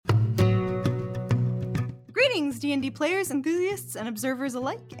Greetings, D&D players, enthusiasts, and observers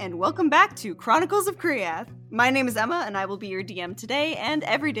alike, and welcome back to Chronicles of Kriath. My name is Emma, and I will be your DM today and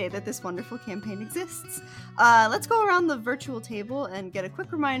every day that this wonderful campaign exists. Let's go around the virtual table and get a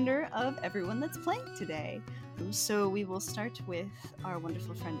quick reminder of everyone that's playing today. So we will start with our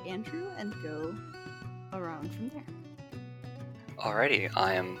wonderful friend Andrew and go around from there. Alrighty,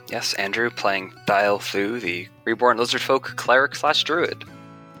 I am, Andrew, playing Dial Fu, the reborn lizardfolk cleric/druid.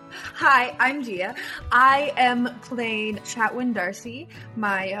 Hi, I'm Gia. I am playing Chatwin Darcy,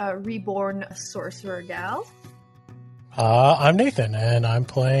 my reborn sorcerer gal. I'm Nathan, and I'm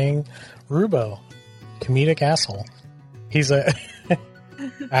playing Rubo, comedic asshole. He's a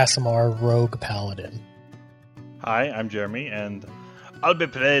Aasimar rogue paladin. Hi, I'm Jeremy, and I'll be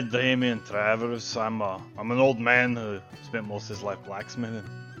playing Damien Travers. I'm an old man who spent most of his life blacksmithing,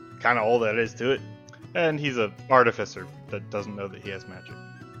 kind of all there is to it. And he's an artificer that doesn't know that he has magic.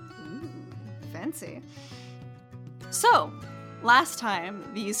 Ooh, fancy. So, last time,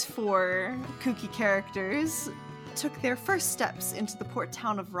 these four kooky characters took their first steps into the port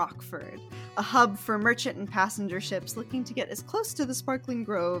town of Rockford, a hub for merchant and passenger ships looking to get as close to the Sparkling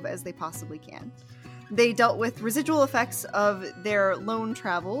Grove as they possibly can. They dealt with residual effects of their lone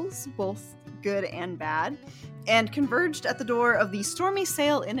travels, both good and bad, and converged at the door of the Stormy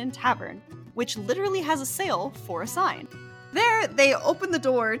Sail Inn and Tavern, which literally has a sail for a sign. There, they opened the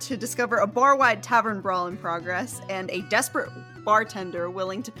door to discover a bar-wide tavern brawl in progress and a desperate bartender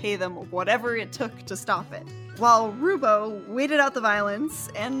willing to pay them whatever it took to stop it. While Rubo waited out the violence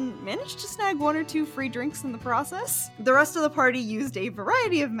and managed to snag one or two free drinks in the process, the rest of the party used a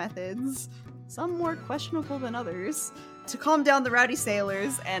variety of methods, some more questionable than others, to calm down the rowdy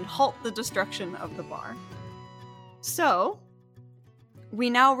sailors and halt the destruction of the bar. So, we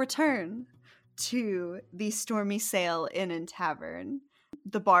now return to the Stormy Sail Inn and Tavern.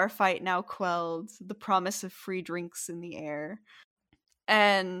 The bar fight now quelled, the promise of free drinks in the air.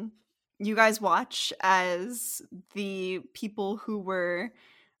 And you guys watch as the people who were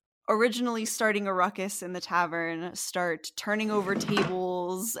originally starting a ruckus in the tavern start turning over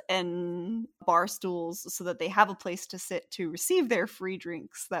tables and bar stools so that they have a place to sit to receive their free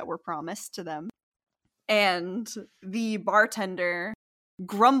drinks that were promised to them. And the bartender,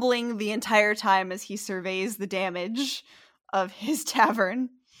 grumbling the entire time as he surveys the damage of his tavern,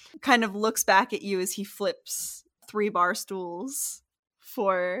 kind of looks back at you as he flips 3 bar stools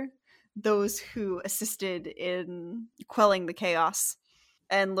for those who assisted in quelling the chaos,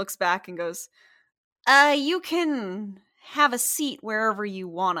 and looks back and goes, you can have a seat wherever you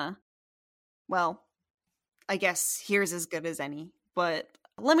wanna. Well, I guess here's as good as any, but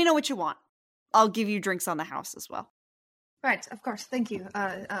let me know what you want. I'll give you drinks on the house as well. Right, of course. Thank you.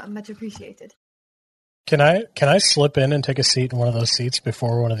 Much appreciated. Can I slip in and take a seat in one of those seats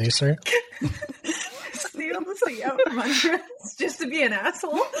before one of these three? Steal the seat out from under us just to be an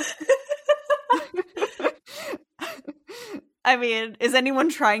asshole. I mean, is anyone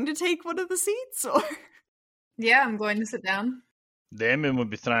trying to take one of the seats, or? Yeah, I'm going to sit down. Damien would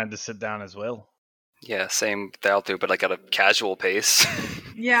be trying to sit down as well. Yeah, same Dial Fu, but like at a casual pace.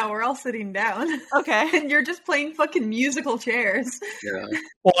 Yeah, we're all sitting down. Okay. And you're just playing fucking musical chairs. Yeah.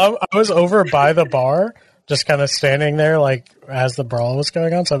 Well, I was over by the bar, just kind of standing there, like, as the brawl was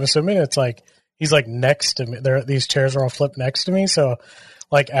going on, so I'm assuming it's like, he's like next to me. These chairs are all flipped next to me, so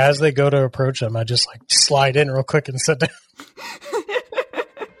like as they go to approach him, I just like slide in real quick and sit down.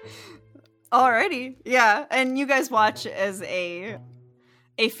 Alrighty, yeah, and you guys watch as a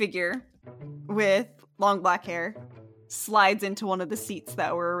figure with long black hair slides into one of the seats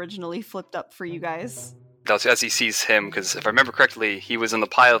that were originally flipped up for you guys. That's as he sees him, because if I remember correctly, he was in the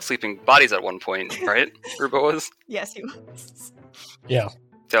pile of sleeping bodies at one point, right? Rubo was? Yes, he was. Yeah.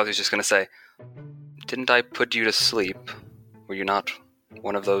 Dial Fu's just going to say, didn't I put you to sleep? Were you not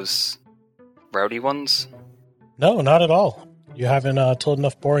one of those rowdy ones? No, not at all. You haven't told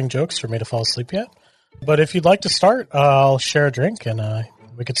enough boring jokes for me to fall asleep yet. But if you'd like to start, I'll share a drink and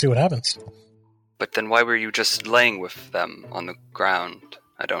we can see what happens. But then why were you just laying with them on the ground?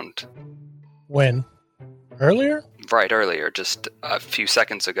 I don't... When? Earlier? Right, earlier, just a few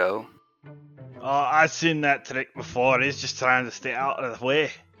seconds ago. Oh, I've seen that trick before. He's just trying to stay out of the way.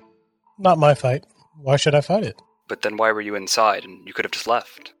 Not my fight. Why should I fight it? But then why were you inside and you could have just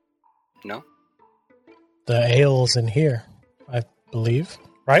left? No? The ale's in here, I believe.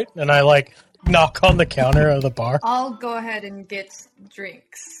 Right? And I like knock on the counter of the bar. I'll go ahead and get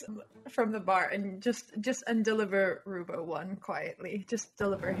drinks from the bar and just deliver Rubo one quietly. Just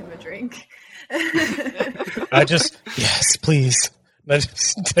deliver him a drink. Yes, please. I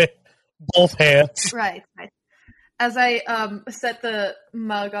just take both hands. Right. As I set the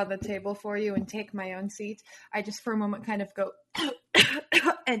mug on the table for you and take my own seat, I just for a moment kind of go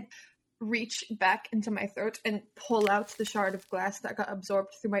and reach back into my throat and pull out the shard of glass that got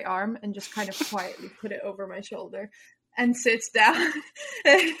absorbed through my arm and just kind of quietly put it over my shoulder and sits down.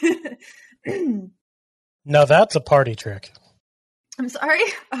 Now that's a party trick. I'm sorry.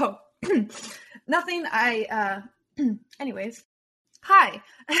 Oh, nothing. Anyways. Hi.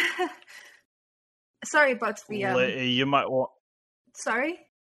 Sorry about the. You might want. Sorry.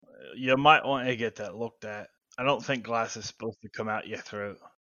 You might want to get that looked at. I don't think glass is supposed to come out your throat.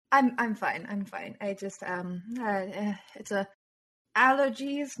 I'm fine. I'm fine. I just it's a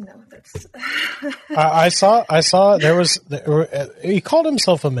allergies. No, that's. I saw he called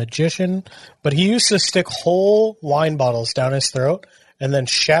himself a magician, but he used to stick whole wine bottles down his throat and then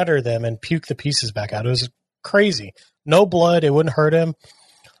shatter them and puke the pieces back out. It was crazy. No blood. It wouldn't hurt him.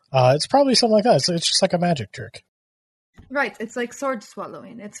 It's probably something like that. It's just like a magic trick. Right. It's like sword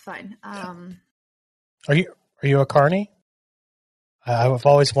swallowing. It's fine. Are you a carny? I've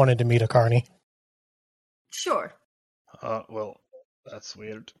always wanted to meet a carny. Sure. Well, that's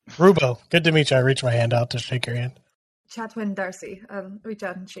weird. Rubo, good to meet you. I reach my hand out to shake your hand. Chatwin Darcy. Reach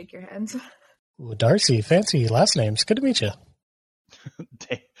out and shake your hands. Ooh, Darcy, fancy last names. Good to meet you.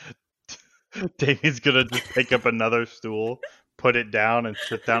 Davey's gonna just pick up another stool, put it down, and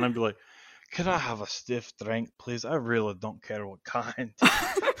sit down and be like, "Can I have a stiff drink, please? I really don't care what kind."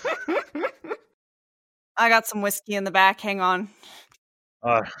 I got some whiskey in the back. Hang on.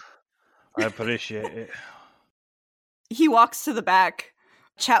 I appreciate it. He walks to the back.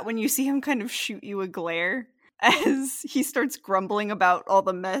 Chat, when you see him kind of shoot you a glare as he starts grumbling about all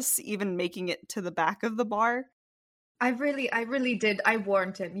the mess, even making it to the back of the bar. I really did. I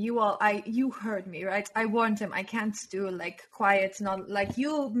warned him. You heard me, right? I warned him. I can't do like quiet, not like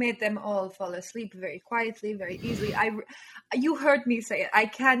you made them all fall asleep very quietly, very easily. You heard me say it. I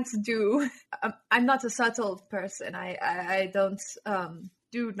can't do. I'm not a subtle person. I don't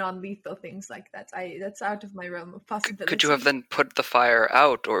do non-lethal things like that. That's out of my realm of possibility. Could you have then put the fire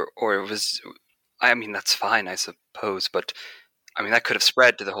out, or it was? I mean, that's fine, I suppose, but. I mean, that could have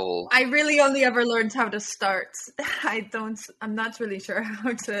spread to the whole... I really only ever learned how to start. I'm not really sure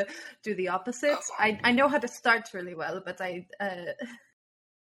how to do the opposite. I know how to start really well, but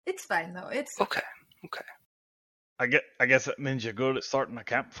it's fine though. It's Okay. I guess it means you're good at starting a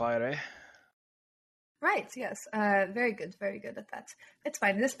campfire, eh? Right, yes. Very good at that. It's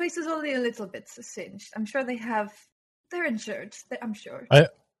fine. This place is only a little bit singed. I'm sure they're insured. I'm sure.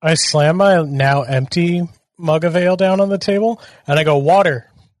 I slam my now empty mug of ale down on the table, and I go, water.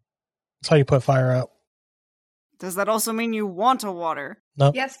 That's how you put fire out. Does that also mean you want a water?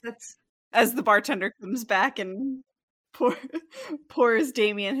 No. Yes, that's... As the bartender comes back and pours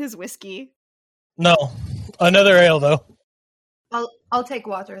Damien his whiskey. No. Another ale, though. I'll take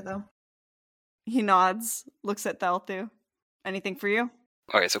water, though. He nods, looks at Thalthu. Anything for you?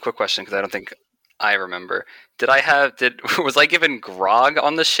 Okay, so quick question, because I don't think I remember. Was I given grog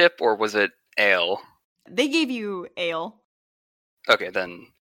on the ship, or was it ale? They gave you ale. Okay, then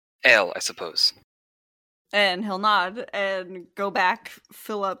ale, I suppose. And he'll nod and go back,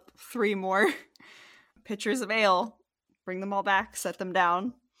 fill up 3 more pitchers of ale, bring them all back, set them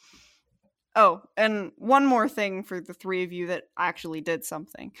down. Oh, and one more thing for the 3 of you that actually did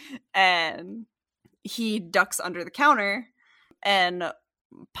something. And he ducks under the counter and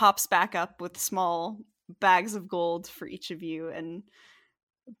pops back up with small bags of gold for each of you and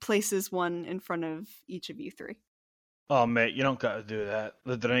places one in front of each of you 3. Oh, mate, you don't got to do that.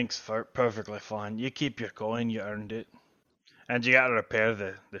 The drink's perfectly fine. You keep your coin, you earned it. And you got to repair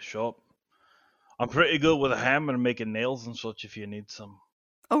the shop. I'm pretty good with a hammer and making nails and such if you need some.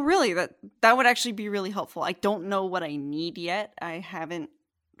 Oh, really? That would actually be really helpful. I don't know what I need yet. I haven't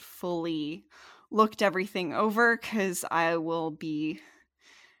fully looked everything over because I will be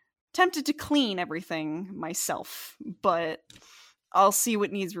tempted to clean everything myself. But I'll see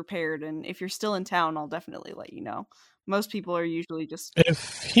what needs repaired, and if you're still in town, I'll definitely let you know. Most people are usually just...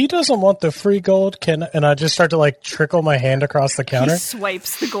 If he doesn't want the free gold, and I just start to like trickle my hand across the counter? He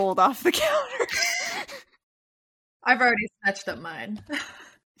swipes the gold off the counter. I've already snatched up mine.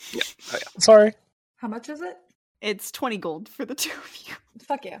 Yeah. Oh, yeah. Sorry. How much is it? It's 20 gold for the 2 of you.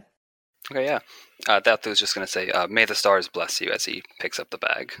 Fuck yeah. Okay, yeah. That was just going to say, may the stars bless you as he picks up the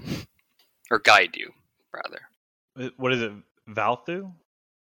bag. Or guide you, rather. What is it? Valthu?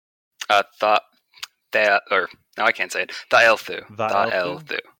 Now I can't say it. Thaelthu.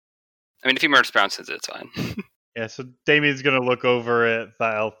 Thaelthu? I mean, if he mispronounces it, it's fine. Yeah, so Damien's gonna look over at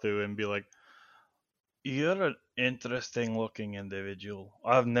Thaelthu and be like, "You're interesting looking individual.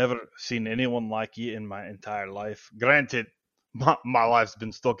 I've never seen anyone like you in my entire life. Granted, my life's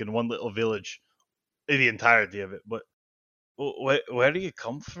been stuck in one little village the entirety of it, but where do you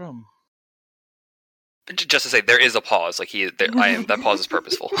come from? Just to say, there is a pause. Like that pause is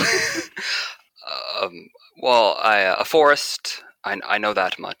purposeful. Well, a forest. I know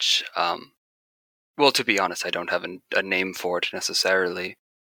that much. Well, to be honest, I don't have a name for it necessarily.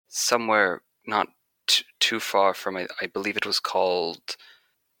 Somewhere not too far from, I believe it was called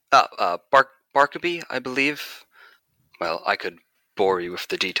Barkaby, I believe. Well, I could bore you with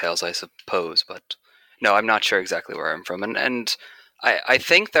the details, I suppose, but no, I'm not sure exactly where I'm from, and I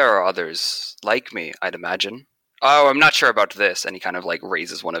think there are others like me, I'd imagine. Oh, I'm not sure about this, and he kind of like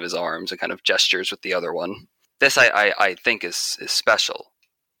raises one of his arms and kind of gestures with the other one. This I think is special.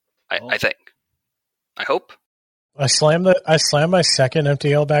 I think. I hope. I slam my second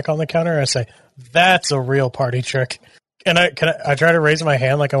empty ale back on the counter and I say, "That's a real party trick." And I try to raise my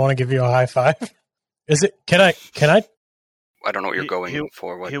hand like I want to give you a high five. Is it? Can I? I don't know what you're going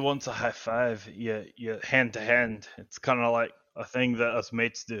for. What? He wants a high five. Yeah, hand to hand. It's kind of like a thing that us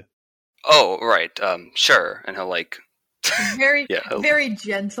mates do. Oh, right. Sure. And he'll like very, very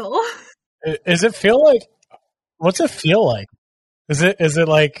gentle. Does it feel like? What's it feel like? Is it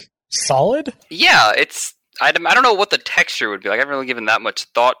like solid? Yeah, it's. I don't know what the texture would be like. I haven't really given that much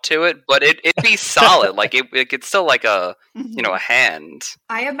thought to it, but it'd be solid. Like it's still like a a hand.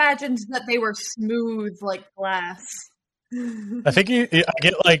 I imagined that they were smooth like glass. I think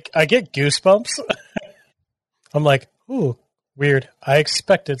I get goosebumps. I'm like, ooh, weird. I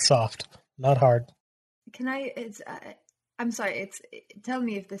expected soft, not hard. Can I? I'm sorry. Tell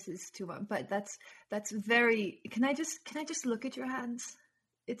me if this is too much, but that's very. Can I just look at your hands?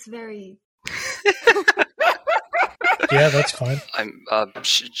 It's very. Yeah, that's fine. I'm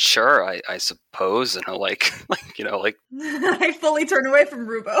sure. I suppose, and I'll like I fully turn away from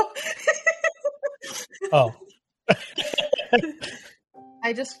Rubo. Oh.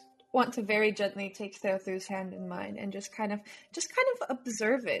 I just want to very gently take Theothu's hand in mine and just kind of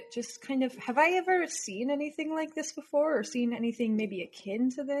observe it. Just kind of, have I ever seen anything like this before, or seen anything maybe akin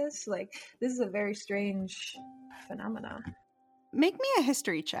to this? Like, this is a very strange phenomenon. Make me a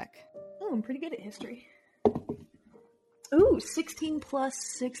history check. Oh, I'm pretty good at history. Ooh, 16 plus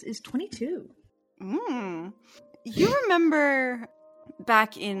 6 is 22. You remember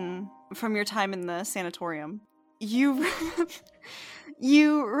back from your time in the sanatorium, you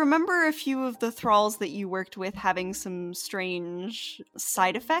remember a few of the thralls that you worked with having some strange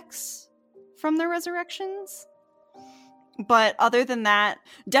side effects from their resurrections? But other than that,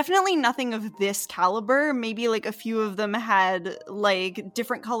 definitely nothing of this caliber. Maybe like a few of them had like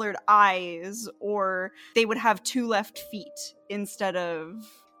different colored eyes, or they would have 2 left feet instead of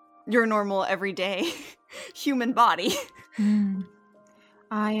your normal everyday human body.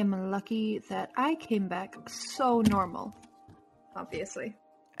 I am lucky that I came back so normal. Obviously.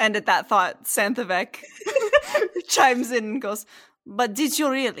 And at that thought, Santhavek chimes in and goes, "But did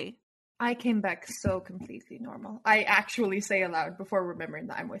you really?" I came back so completely normal. I actually say aloud before remembering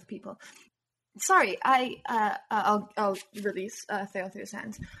that I'm with people. Sorry, I'll release Theothu's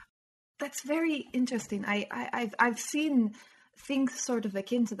hands. That's very interesting. I've seen things sort of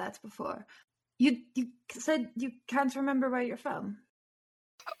akin to that before. You said you can't remember where you're from.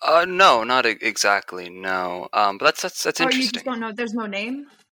 No, not exactly. No. But that's interesting. Or you just don't know. There's no name.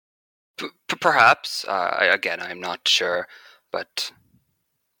 Perhaps. I'm not sure, but.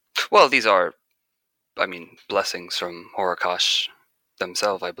 Well, these are, blessings from Horikosh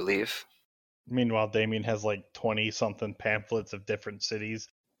themselves, I believe. Meanwhile, Damien has like 20-something pamphlets of different cities.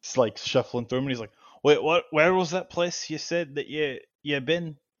 It's like shuffling through them, and he's like, "Wait, what? Where was that place you said that you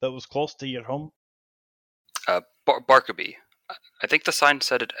been that was close to your home?" Barkaby. I think the sign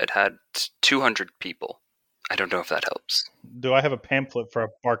said it had 200 people. I don't know if that helps. Do I have a pamphlet for a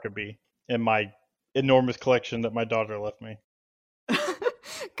Barkaby in my enormous collection that my daughter left me?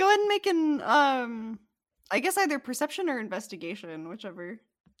 Go ahead and make an, I guess either perception or investigation, whichever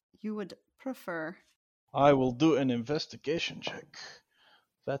you would prefer. I will do an investigation check.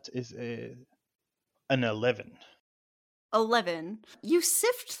 That is an 11. 11. You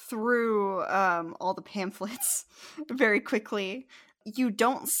sift through all the pamphlets very quickly. You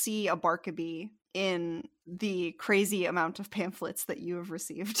don't see a Barkaby in the crazy amount of pamphlets that you have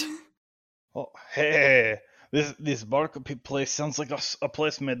received. Oh, hey! This Barkaby place sounds like a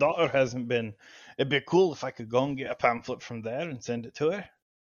place my daughter hasn't been. It'd be cool if I could go and get a pamphlet from there and send it to her.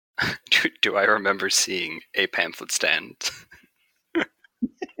 Do I remember seeing a pamphlet stand?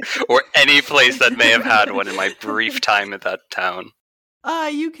 Or any place that may have had one in my brief time at that town?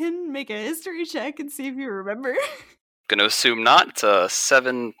 You can make a history check and see if you remember. Gonna assume not. It's a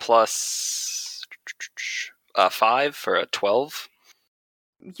 7 plus 5 for a 12.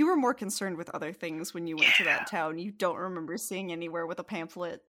 You were more concerned with other things when you went to that town. You don't remember seeing anywhere with a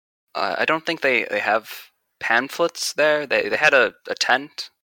pamphlet. I don't think they have pamphlets there. They had a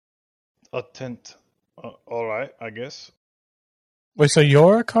tent. A tent. Alright, I guess. Wait, so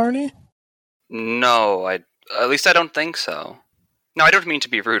you're a carny? No, at least I don't think so. No, I don't mean to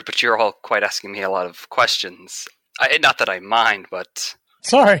be rude, but you're all quite asking me a lot of questions. Not that I mind, but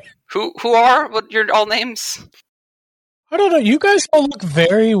Sorry. who are what your all names? I don't know. You guys all look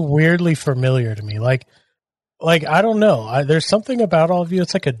very weirdly familiar to me. Like I don't know. There's something about all of you.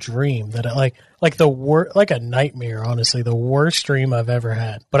 It's like a dream that like a nightmare. Honestly, the worst dream I've ever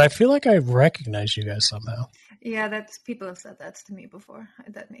had. But I feel like I recognize you guys somehow. Yeah, people have said that to me before.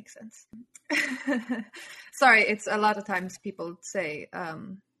 That makes sense. Sorry, it's a lot of times people say,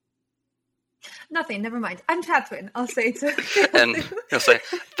 nothing, never mind. I'm Tatwin. I'll say to And he'll say,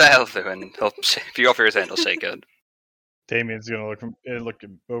 that'll do, and if you offer his hand, he'll shake it. Damien's gonna look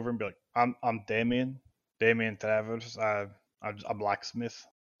over and be like, I'm Damien Travers. I'm a blacksmith.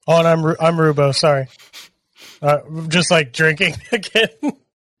 Oh, and I'm Rubo. Sorry. Just like drinking again.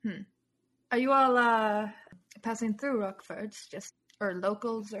 Are you all passing through Rockford, or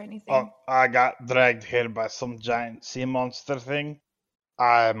locals or anything? I got dragged here by some giant sea monster thing.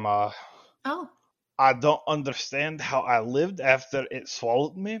 I don't understand how I lived after it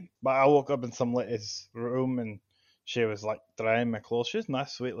swallowed me, but I woke up in some lady's room and she was like drying my clothes. She's a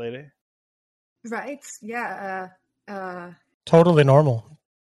nice, sweet lady. Right, yeah. Totally normal.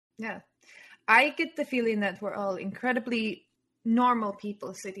 Yeah. I get the feeling that we're all incredibly normal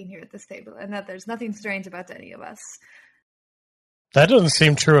people sitting here at this table and that there's nothing strange about any of us. That doesn't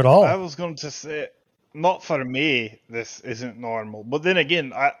seem true at all. I was going to say, not for me, this isn't normal. But then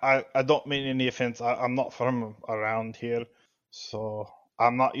again, I don't mean any offense. I'm not from around here, so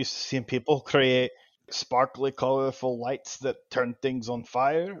I'm not used to seeing people create sparkly, colorful lights that turn things on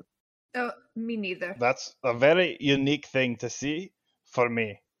fire. Oh, me neither. That's a very unique thing to see for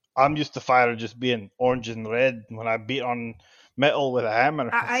me. I'm used to fire just being orange and red when I beat on metal with a hammer.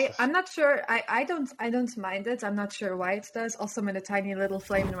 I'm not sure. I don't mind it. I'm not sure why it does. I'll summon a tiny little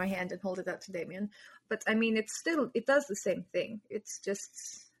flame in my hand and hold it out to Damien. But I mean, it does the same thing. It's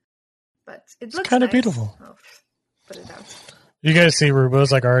just, but it looks kind of nice. Beautiful. Oh, put it out. You guys see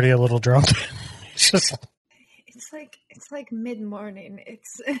Rubo's like already a little drunk. He's just. It's like mid morning.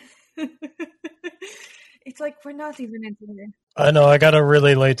 It's it's like we're not even into it. I know. I got a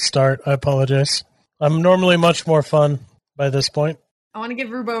really late start. I apologize. I'm normally much more fun by this point. I want to give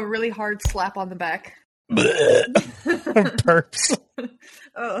Rubo a really hard slap on the back. Perps.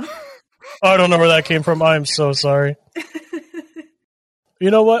 Oh. I don't know where that came from. I'm so sorry. You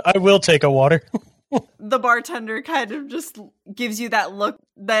know what? I will take a water. The bartender kind of just gives you that look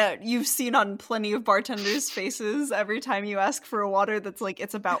that you've seen on plenty of bartenders' faces every time you ask for a water that's like,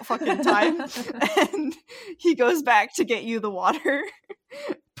 it's about fucking time. And he goes back to get you the water,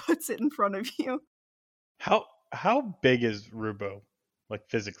 puts it in front of you. How big is Rubo, like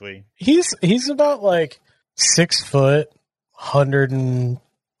physically? He's about like 6 foot,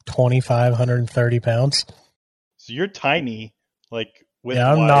 125, 130 pounds. So you're tiny, like with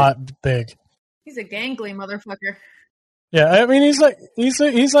I'm not big. He's a gangly motherfucker. Yeah, I mean he's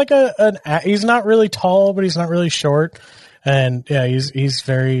not really tall, but he's not really short, and yeah, he's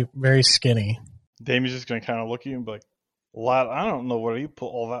very, very skinny. Damien's just gonna kind of look at you and be like, "Lad, I don't know where you put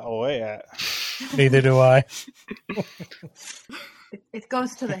all that away at." Neither do I. It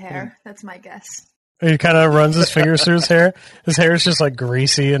goes to the hair. That's my guess. He kind of runs his fingers through his hair. His hair is just like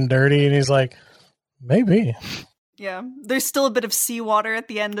greasy and dirty, and he's like, maybe. Yeah, there's still a bit of seawater at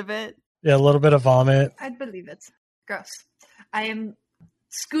the end of it. Yeah, a little bit of vomit. I'd believe it. Gross. I am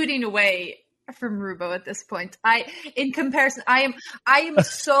scooting away from Rubo at this point. In comparison, I am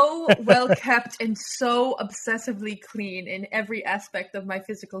so well kept and so obsessively clean in every aspect of my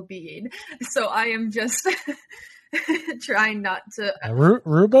physical being. So I am just trying not to.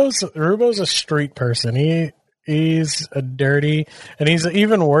 Rubo's a street person. He's a dirty, and he's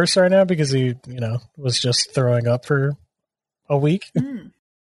even worse right now because he was just throwing up for a week.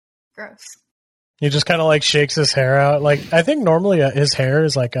 Gross. He just kind of like shakes his hair out. Like I think normally his hair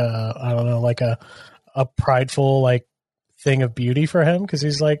is like a prideful like thing of beauty for him because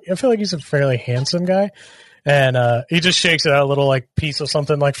he's like, I feel like he's a fairly handsome guy, and he just shakes it out. A little like piece of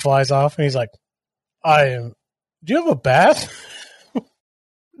something like flies off, and he's like, do you have a bath?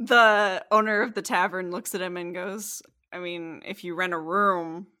 The owner of the tavern looks at him and goes, I mean, if you rent a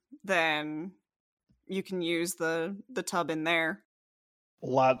room, then you can use the tub in there.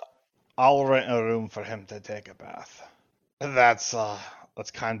 Lad, I'll rent a room for him to take a bath. That's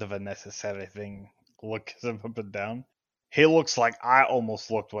kind of a necessary thing. Look him up and down. He looks like I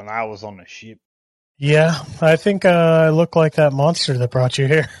almost looked when I was on the ship. Yeah, I think I look like that monster that brought you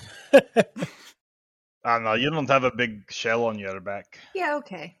here. I know, you don't have a big shell on your back. Yeah,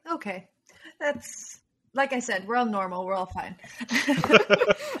 okay. That's, like I said, we're all normal. We're all fine.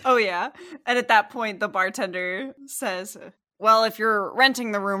 Oh, yeah. And at that point, the bartender says, well, if you're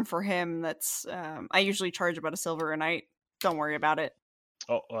renting the room for him, that's, I usually charge about $1 a night. Don't worry about it.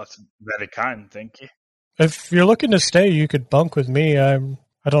 Oh, that's very kind, thank you. If you're looking to stay, you could bunk with me. I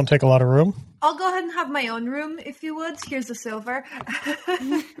don't take a lot of room. I'll go ahead and have my own room, if you would. Here's the silver.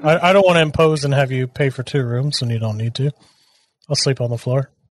 I don't want to impose and have you pay for 2 rooms when you don't need to. I'll sleep on the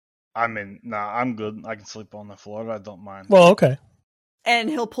floor. I mean, nah, I'm good. I can sleep on the floor. I don't mind. Well, okay. And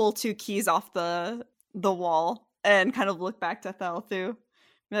he'll pull 2 keys off the wall and kind of look back to Thalthu.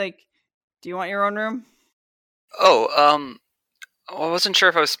 Be like, do you want your own room? Oh, I wasn't sure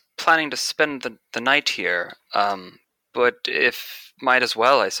if I was planning to spend the night here. But if might as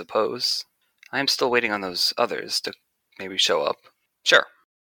well, I suppose. I am still waiting on those others to maybe show up. Sure.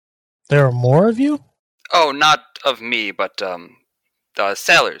 There are more of you? Oh, not of me, but the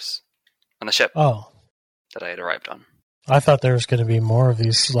sailors on the ship Oh. that I had arrived on. I thought there was going to be more of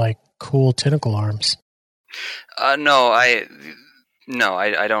these, like, cool tentacle arms. No, I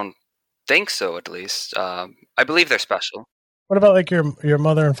don't think so, at least. I believe they're special. What about, like, your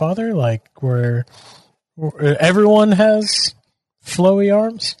mother and father? Like, where everyone has flowy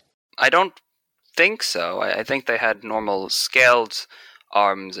arms? I don't think so. I think they had normal scaled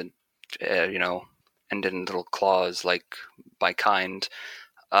arms and, and in little claws like my kind.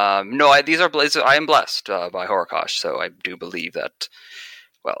 No, I am blessed by Horikosh, so I do believe that,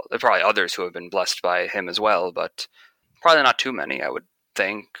 well, there are probably others who have been blessed by him as well, but probably not too many, I would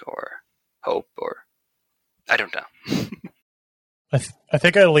think, or hope, or I don't know. I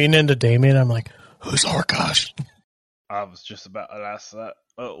think I lean into Damien. I'm like, who's Horikosh? I was just about to ask that.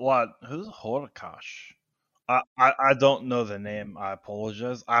 What? Who's Horikosh? I don't know the name. I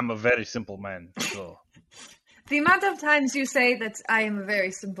apologize. I'm a very simple man, so... The amount of times you say that I am a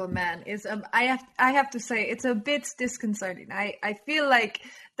very simple man is, I have to say, it's a bit disconcerting. I feel like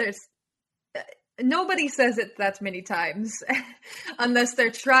there's nobody says it that many times, unless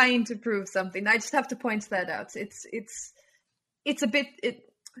they're trying to prove something. I just have to point that out. It's a bit.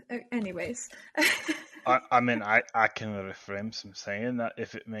 Anyways. I mean, I can refrain from saying that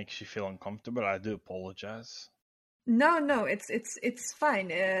if it makes you feel uncomfortable. I do apologize. No, it's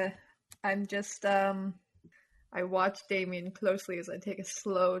fine. I'm just I watch Damien closely as I take a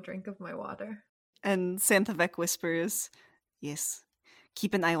slow drink of my water. And Santavek whispers, yes,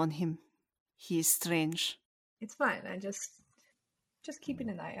 keep an eye on him. He is strange. It's fine. I just keeping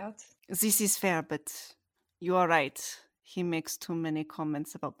an eye out. This is fair, but you are right. He makes too many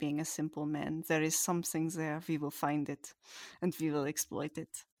comments about being a simple man. There is something there. We will find it, and we will exploit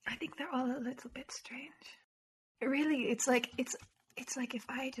it. I think they're all a little bit strange. Really, it's like if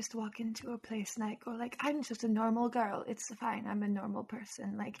I just walk into a place and I go like, I'm just a normal girl. It's fine. I'm a normal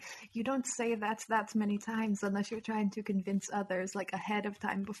person. Like, you don't say that many times unless you're trying to convince others like ahead of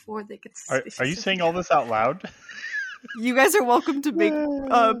time before they get suspicious. Are you saying all this out loud? You guys are welcome to make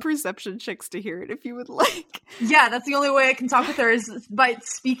perception checks to hear it if you would like. Yeah, that's the only way I can talk with her is by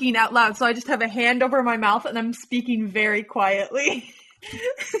speaking out loud. So I just have a hand over my mouth and I'm speaking very quietly.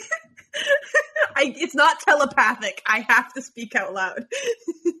 It's not telepathic. I have to speak out loud.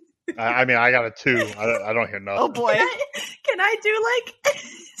 I mean, I got a 2. I don't hear nothing. Oh boy. Can I do like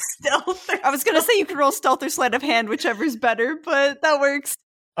stealth? I was going to say you can roll stealth or sleight of hand, whichever's better, but that works.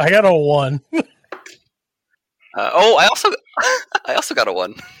 I got a 1. I also got a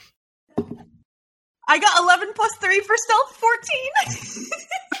 1. I got 11 plus 3 for stealth, 14.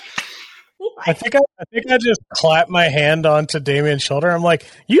 I think I just clapped my hand onto Damien's shoulder. I'm like,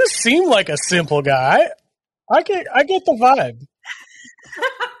 you seem like a simple guy. I get the vibe.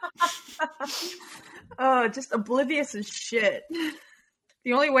 Oh, just oblivious as shit.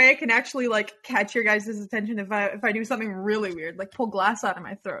 The only way I can actually like catch your guys' attention if I do something really weird, like pull glass out of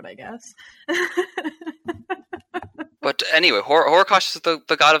my throat, I guess. But anyway, Horikosh is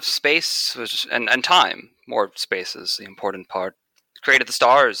the god of space and time. More space is the important part. Created the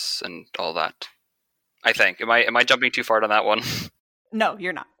stars and all that. I think. Am I jumping too far on that one? No,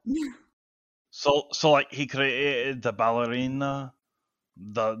 you're not. So like he created the ballerina,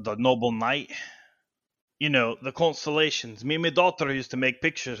 the noble knight. You know, the constellations. Me and my daughter used to make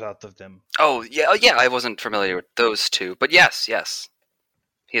pictures out of them. Oh yeah. I wasn't familiar with those two, but yes.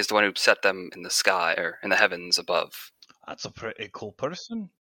 He is the one who set them in the sky or in the heavens above. That's a pretty cool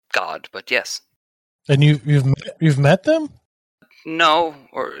person. God, but yes. And you've met them? No,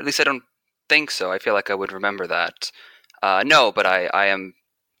 or at least I don't think so. I feel like I would remember that. No, but I am.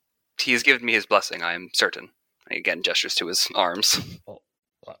 He has given me his blessing, I am certain. Again, gestures to his arms. Well,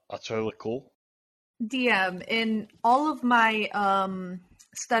 that's really cool. DM, in all of my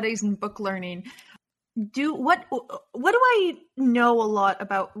studies and book learning, what do I know a lot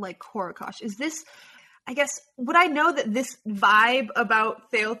about, like, Horikosh? Is this, I guess, would I know that this vibe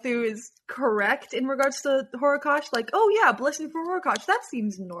about Theothu is correct in regards to Horikosh? Like, oh yeah, blessing for Horikosh. That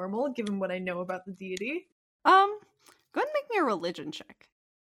seems normal given what I know about the deity. Go ahead and make me a religion check.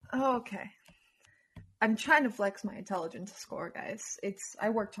 Oh, okay. I'm trying to flex my intelligence score, guys. I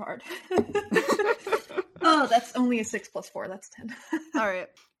worked hard. Oh, that's only a 6 + 4. That's 10. All right.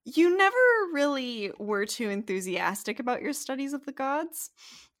 You never really were too enthusiastic about your studies of the gods,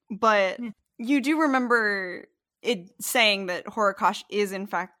 but you do remember it saying that Horikosh is in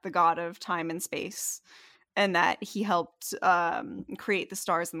fact the god of time and space, and that he helped create the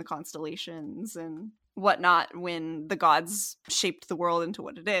stars and the constellations and whatnot when the gods shaped the world into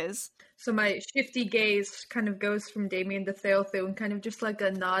what it is. So my shifty gaze kind of goes from Damien to Theothu and kind of just like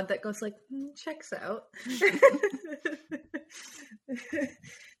a nod that goes like, checks out.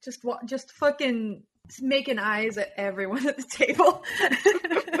 just fucking making eyes at everyone at the table.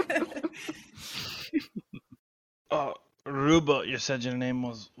 Ruba, you said your name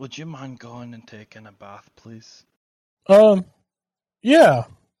was. Would you mind going and taking a bath, please? Yeah,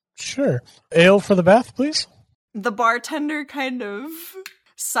 sure. Ale for the bath, please. The bartender kind of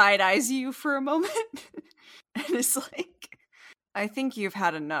side-eyes you for a moment and is like, I think you've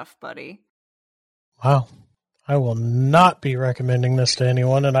had enough, buddy. Wow. I will not be recommending this to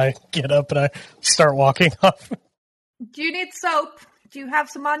anyone, and I get up and I start walking off. Do you need soap? Do you have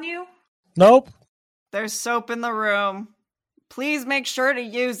some on you? Nope. There's soap in the room. Please make sure to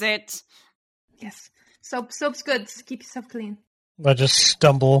use it. Yes. Soap's good. Keep yourself clean. I just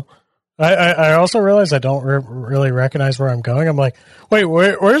stumble. I also realize I don't really recognize where I'm going. I'm like, wait,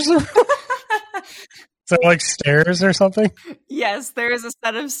 where's the... Is that like stairs or something? Yes, there is a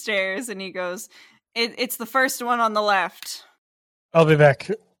set of stairs, and he goes, it's the first one on the left. I'll be back.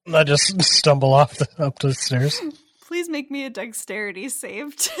 I just stumble up the stairs. Please make me a dexterity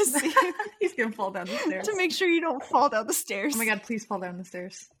save to see He's gonna fall down the stairs. to make sure you don't fall down the stairs. Oh my god, please fall down the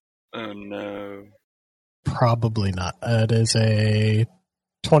stairs. Oh no. Probably not. It is a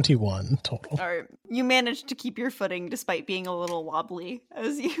 21 total. All right. You managed to keep your footing despite being a little wobbly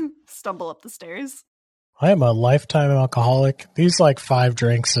as you stumble up the stairs. I am a lifetime alcoholic. These 5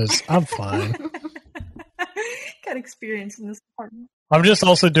 drinks I'm fine. Got experience in this department. I'm just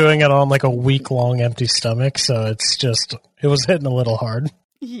also doing it on a week-long empty stomach, so it was hitting a little hard.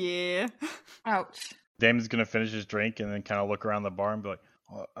 Yeah. Ouch. Damon's gonna finish his drink and then kind of look around the bar and be like,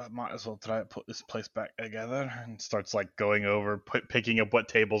 well, I might as well try to put this place back together, and starts going over, picking up what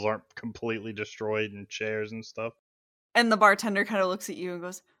tables aren't completely destroyed and chairs and stuff. And the bartender kind of looks at you and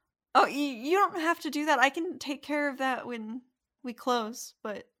goes, oh, you don't have to do that. I can take care of that when we close,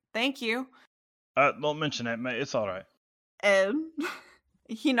 but thank you. Don't mention it, mate. It's all right. And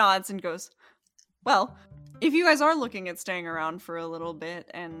he nods and goes, well, if you guys are looking at staying around for a little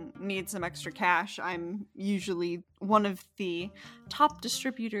bit and need some extra cash, I'm usually one of the top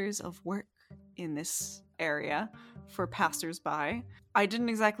distributors of work in this area for passersby. I didn't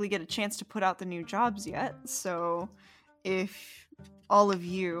exactly get a chance to put out the new jobs yet, so if all of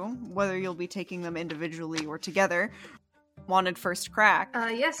you, whether you'll be taking them individually or together, wanted first crack.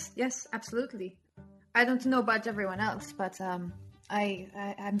 Yes, absolutely. I don't know about everyone else, but I'm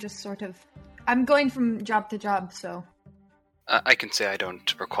just sort of... I'm going from job to job, so... I can say I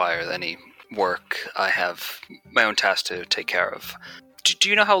don't require any work. I have my own tasks to take care of. Do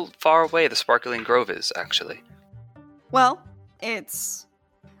you know how far away the Sparkling Grove is, actually? Well, it's...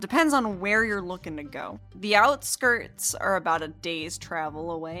 depends on where you're looking to go. The outskirts are about a day's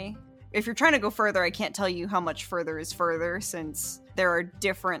travel away. If you're trying to go further, I can't tell you how much further is further, since there are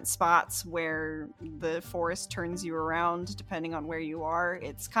different spots where the forest turns you around depending on where you are.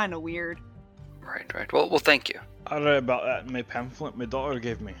 It's kind of weird. Right. Well, thank you. I read about that in my pamphlet my daughter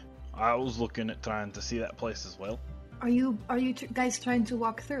gave me. I was looking at trying to see that place as well. Are you guys trying to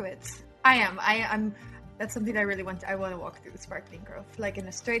walk through it? I am. I'm. That's something I really want. I want to walk through the Sparkling Grove, in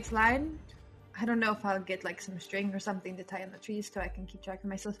a straight line. I don't know if I'll get some string or something to tie on the trees so I can keep track of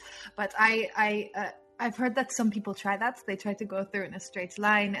myself. But I've heard that some people try that. They try to go through in a straight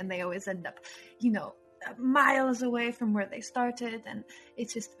line, and they always end up, miles away from where they started, and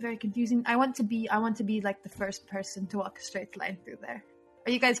it's just very confusing. I want to be the first person to walk a straight line through there.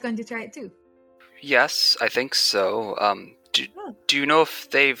 Are you guys going to try it too? Yes, I think so. Oh. Do you know if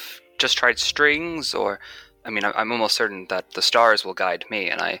they've just tried strings, or... I mean, I'm almost certain that the stars will guide me,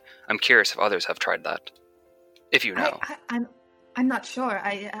 and I'm curious if others have tried that. If you know. I'm not sure.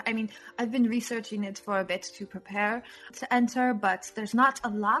 I mean, I've been researching it for a bit to prepare to enter, but there's not a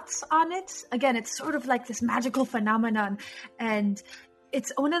lot on it. Again, it's sort of like this magical phenomenon, and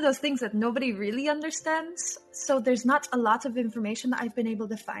it's one of those things that nobody really understands. So there's not a lot of information that I've been able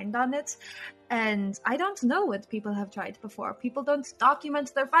to find on it. And I don't know what people have tried before. People don't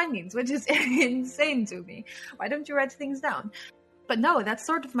document their findings, which is insane to me. Why don't you write things down? But no, that's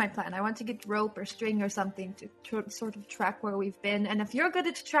sort of my plan. I want to get rope or string or something to sort of track where we've been. And if you're good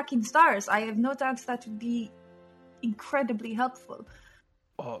at tracking stars, I have no doubt that would be incredibly helpful.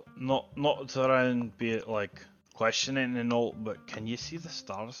 Oh, not to try and be like questioning and all, but can you see the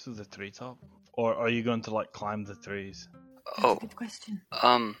stars through the treetop? Or are you going to like climb the trees? That's a good question.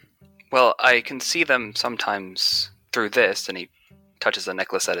 Well, I can see them sometimes through this, and he touches a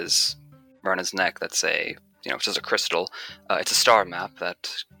necklace around his neck that's which is a crystal. It's a star map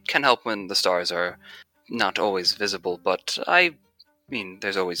that can help when the stars are not always visible, but I mean,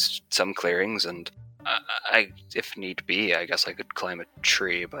 there's always some clearings, and if need be, I guess I could climb a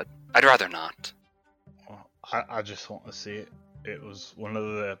tree, but I'd rather not. Well, I just want to see it. It was one of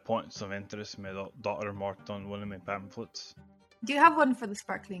the points of interest my daughter marked on one of my pamphlets. Do you have one for the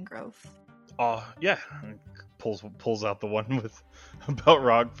Sparkling Grove? Oh, yeah. Pulls out the one with about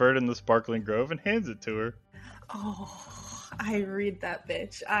Rockford and the Sparkling Grove and hands it to her. Oh, I read that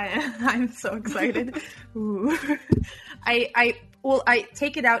bitch. I'm so excited. Ooh. I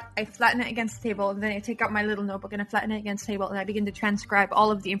take it out, I flatten it against the table, and then I take out my little notebook and I flatten it against the table, and I begin to transcribe all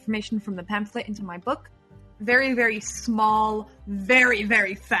of the information from the pamphlet into my book. Very, very small, very,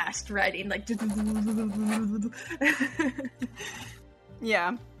 very fast writing. Like,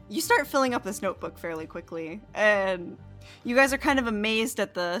 Yeah. You start filling up this notebook fairly quickly, and you guys are kind of amazed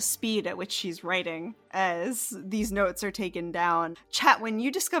at the speed at which she's writing as these notes are taken down. Chatwin,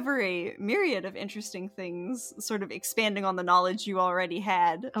 you discover a myriad of interesting things, sort of expanding on the knowledge you already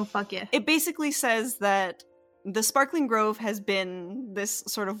had. oh, fuck yeah. It basically says that the Sparkling Grove has been this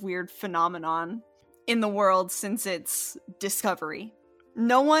sort of weird phenomenon in the world since its discovery.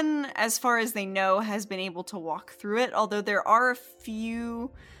 No one, as far as they know, has been able to walk through it, although there are a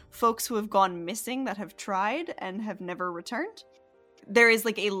few folks who have gone missing that have tried and have never returned. There is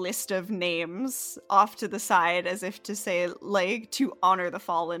like a list of names off to the side as if to say, like, to honor the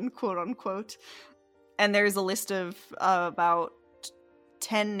fallen, quote unquote. And there's a list of about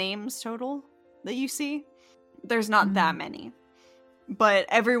 10 names total that you see. There's not that many. But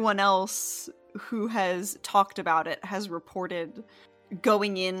everyone else who has talked about it has reported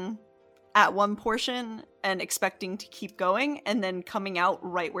going in at one portion and expecting to keep going, and then coming out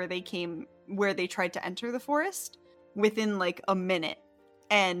right where they tried to enter the forest within like a minute.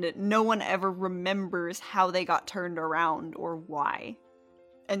 And no one ever remembers how they got turned around or why.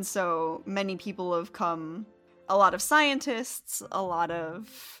 And so many people have come, a lot of scientists, a lot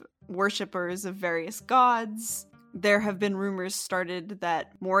of worshippers of various gods. There have been rumors started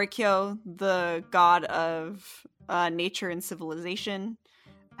that Morikyo, the god of nature and civilization,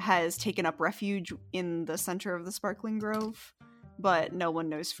 has taken up refuge in the center of the Sparkling Grove, but no one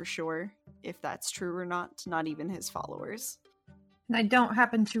knows for sure if that's true or not even his followers. And I don't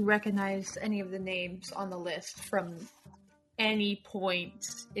happen to recognize any of the names on the list from any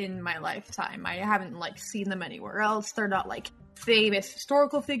point in my lifetime. I haven't like seen them anywhere else. They're not like famous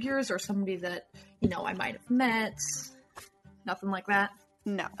historical figures or somebody that, I might have met. Nothing like that?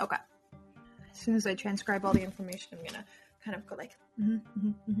 No. Okay. As soon as I transcribe all the information, I'm gonna kind of go like,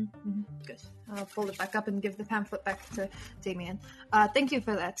 good. I'll fold it back up and give the pamphlet back to Damien. Thank you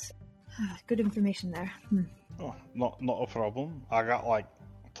for that. Good information there. Oh, not a problem. I got like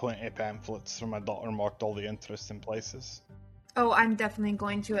 20 pamphlets from my daughter marked all the interesting places. Oh, I'm definitely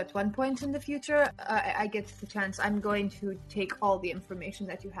going to, at one point in the future, I get the chance, I'm going to take all the information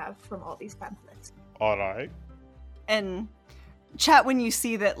that you have from all these pamphlets. Alright. And chat when you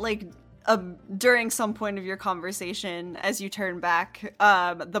see that, like, during some point of your conversation, as you turn back,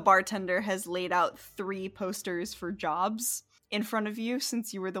 the bartender has laid out 3 posters for jobs in front of you,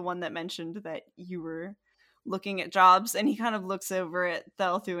 since you were the one that mentioned that you were looking at jobs, and he kind of looks over at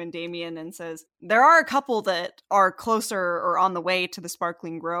Thelthu and Damien and says, there are a couple that are closer or on the way to the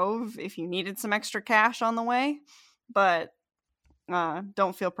Sparkling Grove if you needed some extra cash on the way, but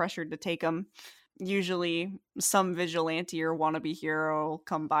don't feel pressured to take them. Usually some vigilante or wannabe hero will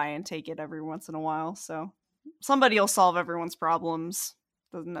come by and take it every once in a while, so somebody will solve everyone's problems.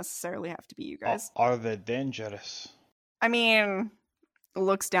 Doesn't necessarily have to be you guys. Are they dangerous? I mean,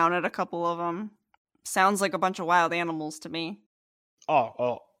 looks down at a couple of them. Sounds like a bunch of wild animals to me.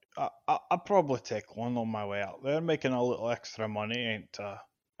 I'll probably take one on my way out there. Making a little extra money ain't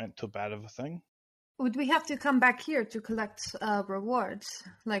too bad of a thing. Would we have to come back here to collect rewards?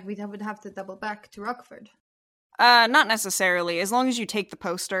 Like we would have to double back to Rockford? Not necessarily. As long as you take the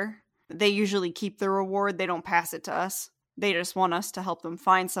poster, they usually keep the reward. They don't pass it to us. They just want us to help them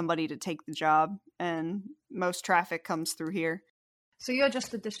find somebody to take the job, and most traffic comes through here. So you're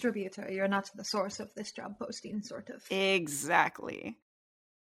just the distributor. You're not the source of this job posting, sort of. Exactly.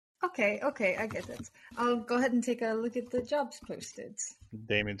 Okay, I get it. I'll go ahead and take a look at the jobs posted.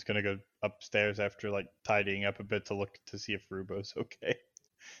 Damien's gonna go upstairs after like tidying up a bit to look to see if Rubo's okay.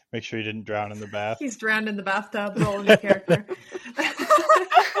 Make sure he didn't drown in the bath. He's drowned in the bathtub, rolling the character.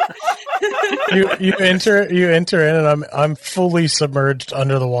 You enter in, and I'm fully submerged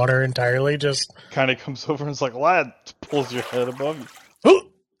under the water entirely. Just kind of comes over and is like, "Lad," pulls your head above you.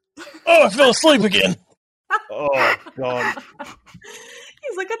 Oh, I fell asleep again. Oh God.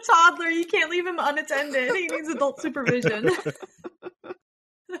 He's like a toddler. You can't leave him unattended. He needs adult supervision.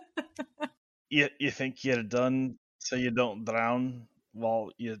 You think you're done so you don't drown while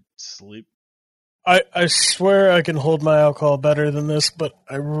you sleep? I swear I can hold my alcohol better than this, but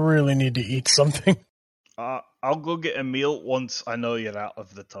I really need to eat something. I'll go get a meal once I know you're out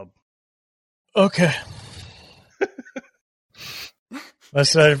of the tub. Okay. I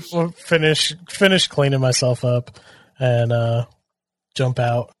said finish cleaning myself up and jump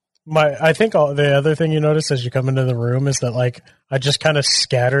out. I think the other thing you notice as you come into the room is that like I just kind of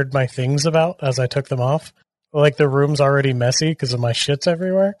scattered my things about as I took them off. Like the room's already messy because of my shits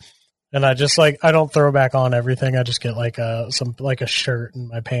everywhere, and I just like I don't throw back on everything. I just get like a shirt and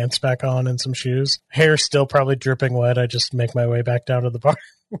my pants back on and some shoes. Hair's still probably dripping wet. I just make my way back down to the bar.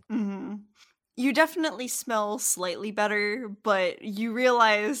 Mm-hmm. You definitely smell slightly better, but you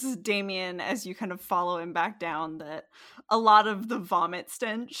realize, Damien, as you kind of follow him back down, that a lot of the vomit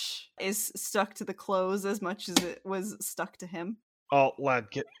stench is stuck to the clothes as much as it was stuck to him. Oh, lad,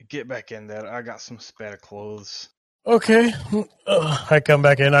 get back in there. I got some spare clothes. Okay. I come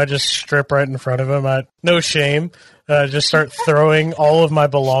back in. I just strip right in front of him. No shame. I just start throwing all of my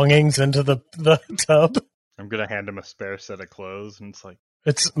belongings into the tub. I'm going to hand him a spare set of clothes, and it's like,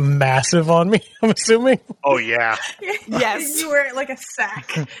 it's massive on me, I'm assuming. Oh, yeah. Yes. You wear it like a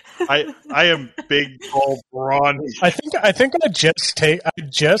sack. I am big, tall, brawny. I think I just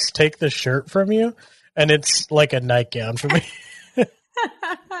take the shirt from you, and it's like a nightgown for me.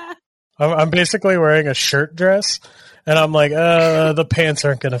 I'm basically wearing a shirt dress, and I'm like, the pants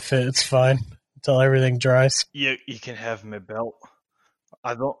aren't going to fit. It's fine until everything dries. You can have my belt.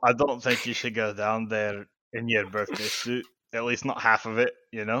 I don't think you should go down there in your birthday suit. At least not half of it,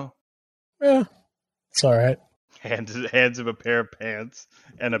 you know? Yeah, it's all right. Hands him a pair of pants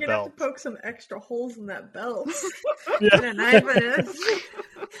and a You're belt. have to poke some extra holes in that belt. Yeah. Get a knife in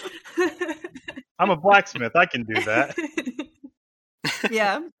it. I'm a blacksmith. I can do that.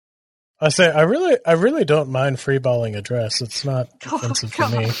 Yeah. I say I really don't mind freeballing a dress. It's not offensive to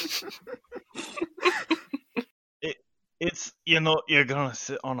me. It's you're gonna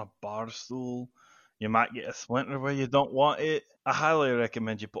sit on a bar stool. You might get a splinter where you don't want it. I highly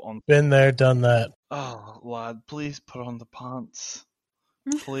recommend you put on. Been there, done that. Oh, lad, please put on the pants.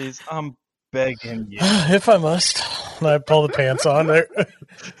 Please, I'm begging you. If I must. I pull the pants on.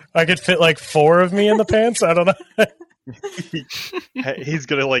 I could fit like 4 of me in the pants. I don't know. He's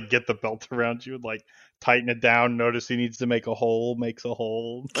gonna like get the belt around you and like tighten it down. Notice he needs to make a hole. Makes a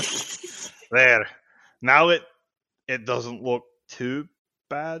hole. There. Now it doesn't look too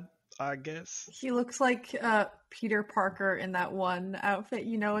bad, I guess. He looks like Peter Parker in that one outfit,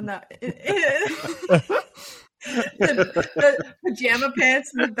 in that the pajama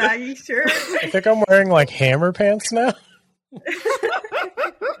pants and the baggy shirt. I think I'm wearing like hammer pants now.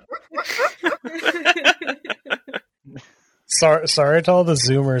 Sorry to all the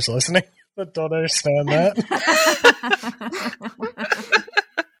Zoomers listening that don't understand that.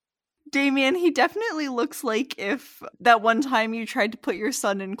 Damien, he definitely looks like if that one time you tried to put your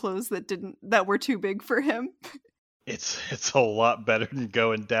son in clothes that were too big for him. It's a lot better than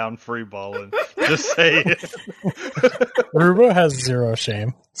going down free balling. Just say it. Rubo has 0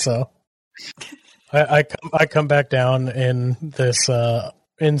 shame, so I come back down in this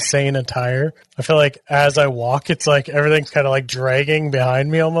insane attire. I feel like as I walk, it's like everything's kind of like dragging behind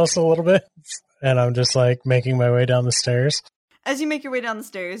me almost a little bit, and I'm just like making my way down the stairs. As you make your way down the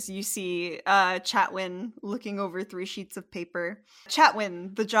stairs, you see Chatwin looking over 3 sheets of paper.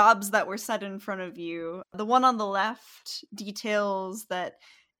 Chatwin, the jobs that were set in front of you. The one on the left details that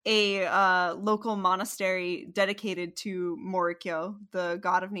a local monastery dedicated to Morikyo, the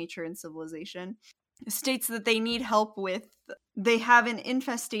god of nature and civilization. states that they need help with. They have an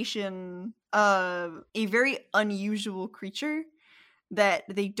infestation of a very unusual creature that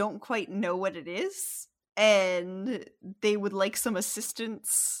they don't quite know what it is, and they would like some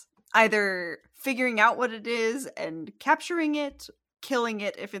assistance either figuring out what it is and capturing it, killing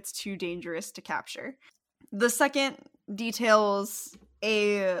it if it's too dangerous to capture. The second details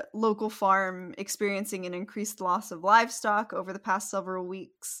a local farm experiencing an increased loss of livestock over the past several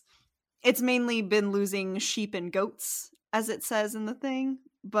weeks. It's mainly been losing sheep and goats, as it says in the thing,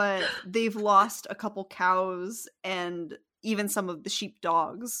 but they've lost a couple cows and even some of the sheep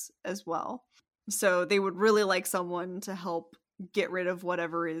dogs as well. So they would really like someone to help get rid of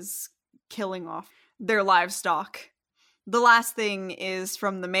whatever is killing off their livestock. The last thing is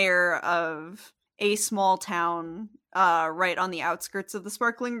from the mayor of a small town right on the outskirts of the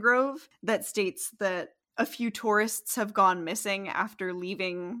Sparkling Grove that states that a few tourists have gone missing after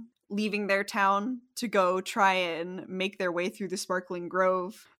leaving their town to go try and make their way through the Sparkling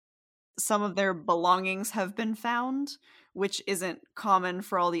Grove. Some of their belongings have been found, which isn't common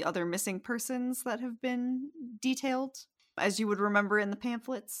for all the other missing persons that have been detailed, as you would remember in the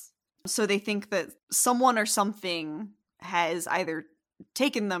pamphlets. So they think that someone or something has either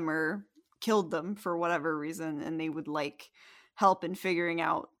taken them or killed them for whatever reason, and they would like help in figuring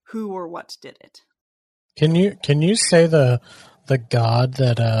out who or what did it. Can you say the god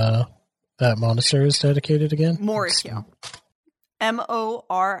that that monastery is dedicated again? Morikyo.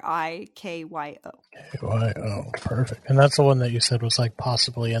 Morikyo. KYO. Perfect. And that's the one that you said was like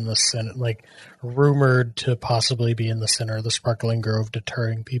possibly in the center, like rumored to possibly be in the center of the Sparkling Grove,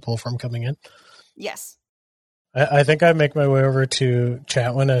 deterring people from coming in. Yes. I think I make my way over to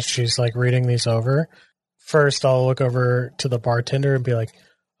Chatwin as she's like reading these over. First, I'll look over to the bartender and be like,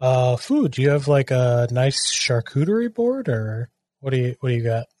 food, do you have like a nice charcuterie board, or what do you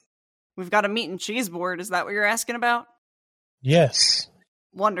got? We've got a meat and cheese board. Is that what you're asking about? Yes.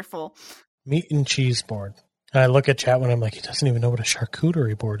 Wonderful. Meat and cheese board. And I look at Chatwin, I'm like, he doesn't even know what a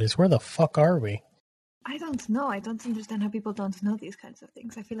charcuterie board is. Where the fuck are we? I don't know. I don't understand how people don't know these kinds of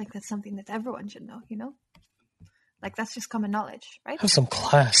things. I feel like that's something that everyone should know, you know? Like, that's just common knowledge, right? Have some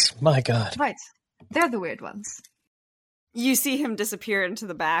class. My God. Right. They're the weird ones. You see him disappear into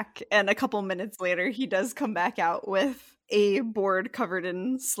the back, and a couple minutes later, he does come back out with a board covered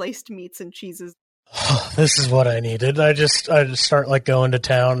in sliced meats and cheeses. This is what I needed. I just start like going to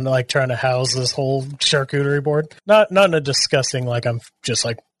town, like trying to house this whole charcuterie board. Not in a disgusting, like I'm just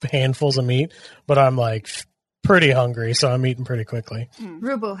like handfuls of meat, but I'm like pretty hungry, so I'm eating pretty quickly.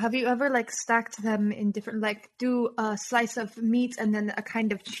 Rubo, have you ever like stacked them in different, like do a slice of meat and then a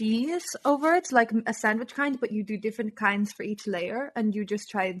kind of cheese over it, like a sandwich kind, but you do different kinds for each layer, and you just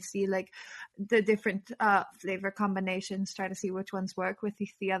try and see like the different flavor combinations, try to see which ones work with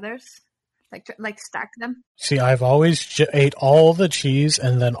the others? Like stack them. See, I've always ate all the cheese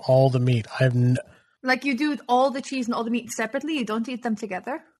and then all the meat. Like you do all the cheese and all the meat separately. You don't eat them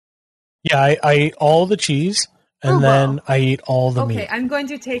together. Yeah, I eat all the cheese and then I eat all the meat. Okay, I'm going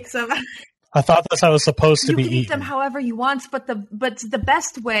to take some. I thought that's how it was supposed to be eaten. You can eat them however you want, but the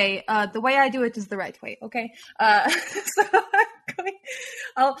best way, the way I do it is the right way. Okay, so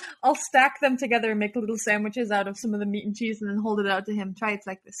I'll stack them together and make little sandwiches out of some of the meat and cheese, and then hold it out to him. Try it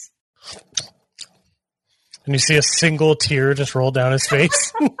like this. And you see a single tear just roll down his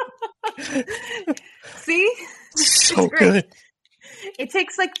face. See? So good. It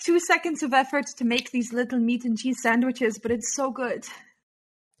takes like 2 seconds of effort to make these little meat and cheese sandwiches, but it's so good.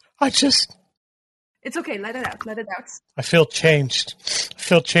 It's okay, let it out. I feel changed.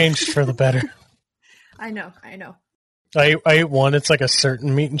 For the better. I know. I ate one, it's like a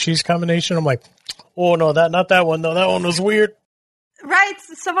certain meat and cheese combination. I'm like, oh no, not that one though. That one was weird. Right,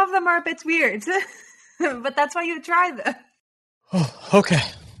 some of them are a bit weird, but that's why you try them. Oh, okay,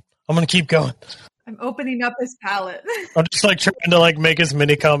 I'm gonna keep going. I'm opening up his palate. I'm just like trying to like make as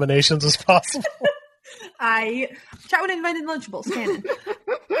many combinations as possible. Chatwin invented Lunchables, canon.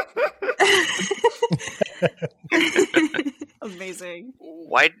 Amazing.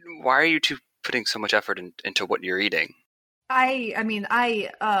 Why are you two putting so much effort into what you're eating? I'm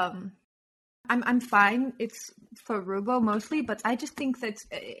fine. It's for Rubo mostly, but I just think that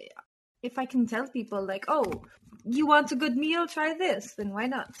if I can tell people like, oh, you want a good meal, try this, then why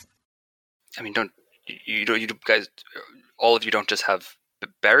not? I mean, don't you guys, all of you don't just have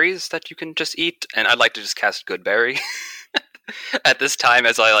berries that you can just eat? And I'd like to just cast Good Berry at this time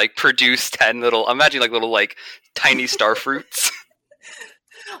as I like produce 10 little, imagine like little like tiny star fruits.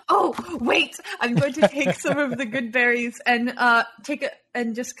 Oh, wait! I'm going to take some of the good berries and take it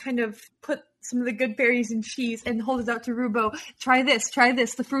and just kind of put the good berries and cheese and hold it out to Rubo. Try this,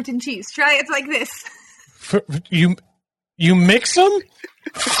 the fruit and cheese. Try it like this. You mix them?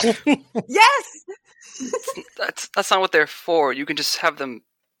 Yes! That's not what they're for. You can just have them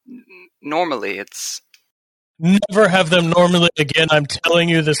normally. It's Never have them normally again. I'm telling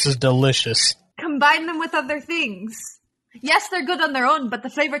you, this is delicious. Combine them with other things. Yes, they're good on their own, but the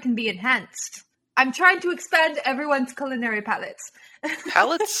flavor can be enhanced. I'm trying to expand everyone's culinary palates.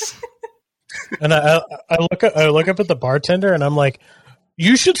 pallets. And I look up at the bartender and I'm like,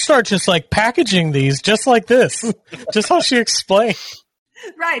 you should start just like packaging these just like this. Just how she explained.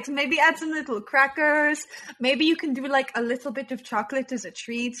 Right, maybe add some little crackers. Maybe you can do like a little bit of chocolate as a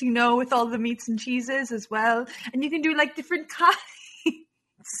treat, with all the meats and cheeses as well. And you can do like different kinds.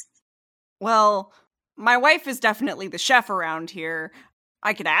 Well, my wife is definitely the chef around here.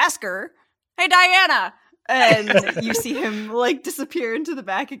 I could ask her, "Hey, Diana!" And you see him like disappear into the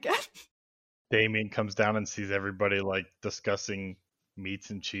back again. Damien comes down and sees everybody like discussing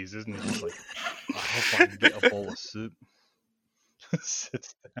meats and cheeses, and he's like, I hope I can get a bowl of soup.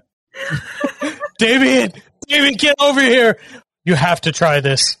 Sits down. Damien, get over here. You have to try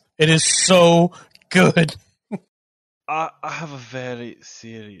this. It is so good. I have a very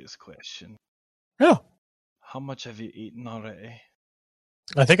serious question. Yeah. How much have you eaten already?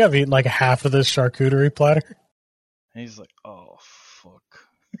 I think I've eaten like half of this charcuterie platter. And he's like, oh, fuck.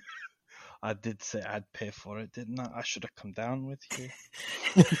 I did say I'd pay for it, didn't I? I should have come down with you.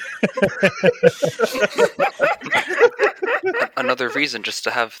 Another reason just to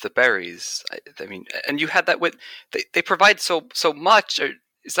have the berries. I mean, and you had that with they provide so much.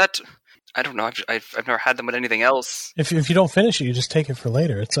 Is that? I don't know. I've never had them with anything else. If you don't finish it, you just take it for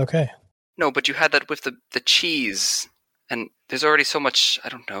later. It's okay. No, but you had that with the cheese, and there's already so much. I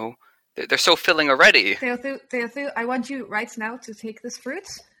don't know. They're so filling already. Theothu, I want you right now to take this fruit.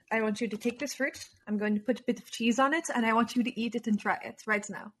 I want you to take this fruit. I'm going to put a bit of cheese on it, and I want you to eat it and try it right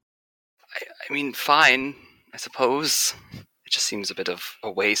now. I mean, fine, I suppose. It just seems a bit of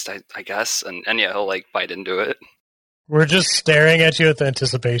a waste, I guess. And yeah, he'll like bite into it. We're just staring at you with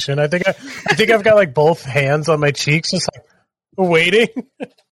anticipation. I think I've got like both hands on my cheeks, just like waiting.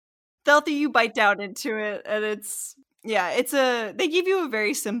 Delta, you bite down into it, and they give you a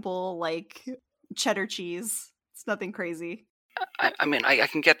very simple like cheddar cheese. It's nothing crazy. I mean, I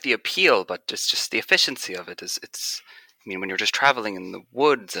can get the appeal, but it's just the efficiency of it. It's. I mean, when you're just traveling in the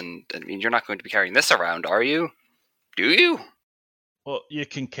woods, and I mean, you're not going to be carrying this around, are you? Do you? Well, you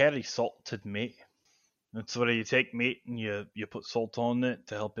can carry salted meat. It's where you take meat and you put salt on it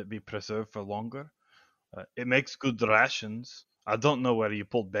to help it be preserved for longer. It makes good rations. I don't know where you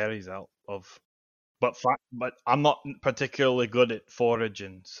pulled berries out of, but I'm not particularly good at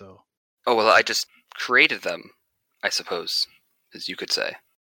foraging, so. Oh well, I just created them, I suppose, as you could say.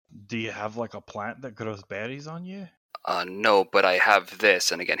 Do you have like a plant that grows berries on you? No, but I have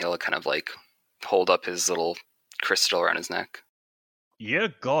this, and again, he'll kind of like hold up his little crystal around his neck. Your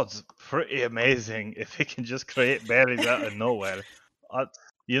god's pretty amazing if he can just create berries out of nowhere.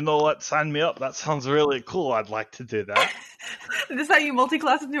 You know what? Sign me up. That sounds really cool. I'd like to do that. Is this how you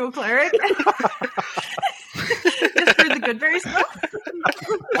multi-class into a cleric? Just for the good berry spell?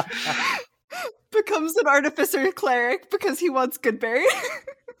 Becomes an artificer cleric because he wants good berry.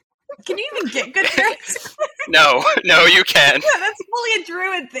 Can you even get good berries? No, you can't. Yeah, that's fully a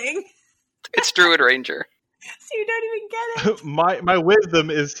druid thing. It's druid ranger. So you don't even get it. My wisdom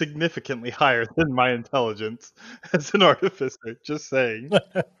is significantly higher than my intelligence as an artificer. Just saying.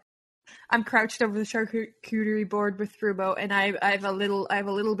 I'm crouched over the charcuterie board with Rubo, and I have a little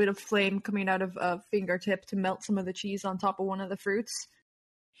bit of flame coming out of a fingertip to melt some of the cheese on top of one of the fruits.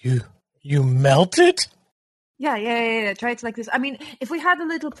 You melt it? Yeah. Try it like this. I mean, if we had a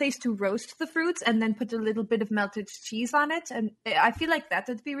little place to roast the fruits and then put a little bit of melted cheese on it, and I feel like that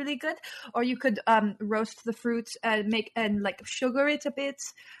would be really good. Or you could roast the fruits and like sugar it a bit.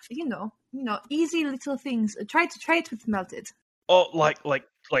 You know, easy little things. Try it with melted. Oh,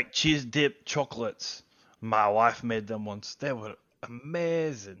 like cheese dipped chocolates. My wife made them once. They were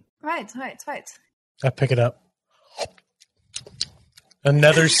amazing. Right. I pick it up.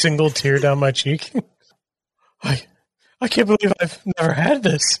 Another single tear down my cheek. I can't believe I've never had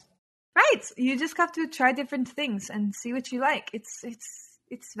this. Right. You just have to try different things and see what you like. It's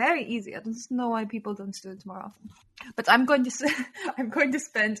very easy. I don't know why people don't do it more often. But I'm going to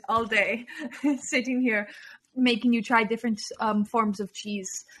spend all day sitting here making you try different forms of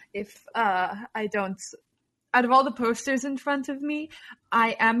cheese. If I don't, out of all the posters in front of me,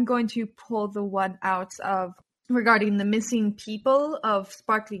 I am going to pull the one out of regarding the missing people of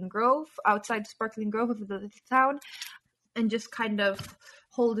Sparkling Grove, outside Sparkling Grove of the little town, and just kind of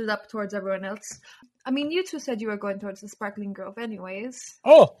hold it up towards everyone else. I mean, you two said you were going towards the Sparkling Grove anyways.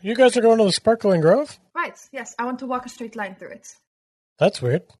 Oh, you guys are going to the Sparkling Grove? Right, yes. I want to walk a straight line through it. That's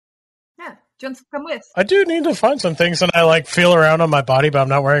weird. Yeah. Do you want to come with? I do need to find some things, and I like feel around on my body, but I'm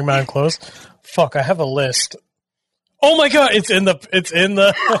not wearing my own clothes. Fuck, I have a list. Oh my god, it's in the It's in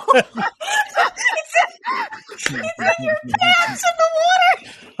your pants in the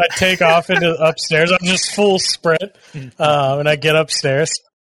water. I take off into upstairs. I'm just full sprint, and I get upstairs.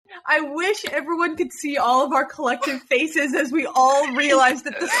 I wish everyone could see all of our collective faces as we all realized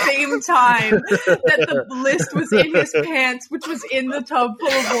at the same time that the list was in his pants, which was in the tub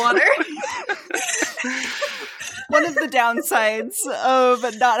full of water. One of the downsides of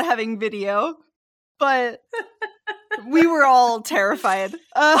not having video, but we were all terrified.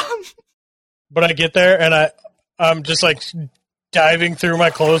 But I get there, and I'm just like diving through my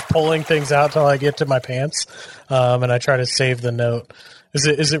clothes, pulling things out till I get to my pants, and I try to save the note.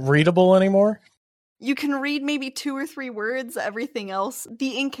 Is it readable anymore? You can read maybe 2 or 3 words. Everything else,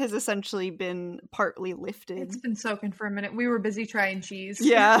 the ink has essentially been partly lifted. It's been soaking for a minute. We were busy trying cheese.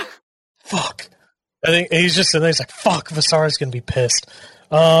 Yeah. Fuck. I think he's just sitting there. He's like, "Fuck, Vasara's gonna be pissed."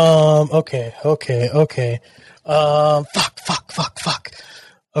 Okay. Fuck.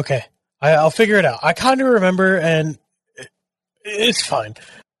 Okay, I'll figure it out. I kind of remember, and it's fine.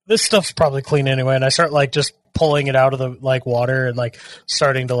 This stuff's probably clean anyway. And I start like just pulling it out of the like water and like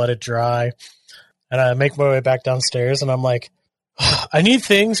starting to let it dry. And I make my way back downstairs, and I'm like, I need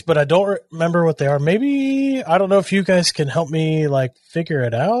things, but I don't remember what they are. Maybe, I don't know if you guys can help me like figure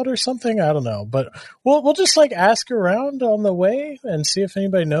it out or something. I don't know, but we'll just like ask around on the way and see if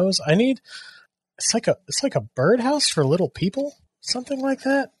anybody knows. It's like a birdhouse for little people, something like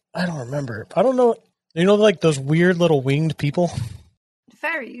that. I don't remember. I don't know. You know, like those weird little winged people?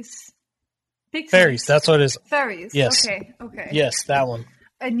 Fairies. Pixies. Fairies, that's what it is. Fairies. Yes. Okay. Yes, that one.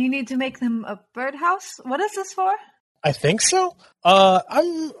 And you need to make them a birdhouse? What is this for? I think so. I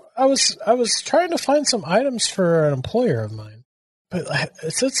was trying to find some items for an employer of mine, but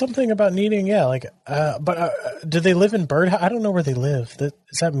it said something about needing do they live in birdhouse? I don't know where they live. Does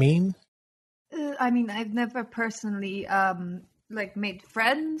that mean? I mean, I've never personally made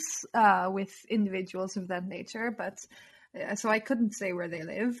friends with individuals of that nature, but so I couldn't say where they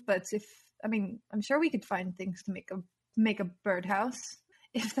live. But I'm sure we could find things to make a birdhouse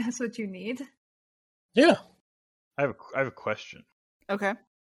if that's what you need. Yeah. I have a question. Okay.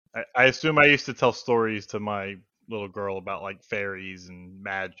 I assume I used to tell stories to my little girl about like fairies and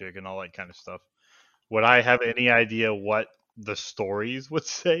magic and all that kind of stuff. Would I have any idea what the stories would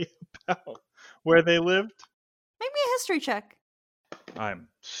say about where they lived? Make me a history check. I'm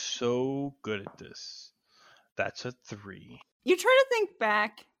so good at this. That's a 3. You try to think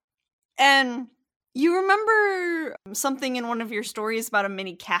back, and you remember something in one of your stories about a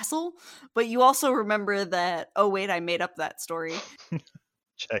mini castle, but you also remember that, oh wait, I made up that story.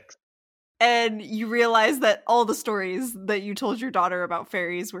 Checks. And you realize that all the stories that you told your daughter about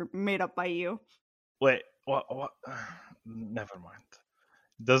fairies were made up by you. Wait, what? Never mind.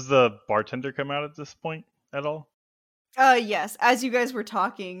 Does the bartender come out at this point at all? Yes. As you guys were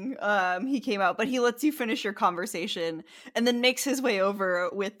talking, he came out, but he lets you finish your conversation and then makes his way over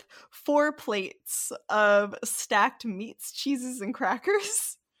with 4 plates of stacked meats, cheeses, and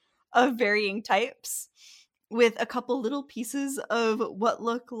crackers of varying types, with a couple little pieces of what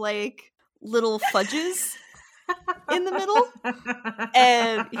look like little fudges in the middle.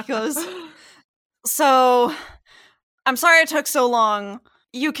 And he goes, "So, I'm sorry it took so long.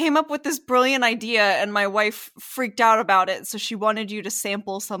 You came up with this brilliant idea, and my wife freaked out about it, so she wanted you to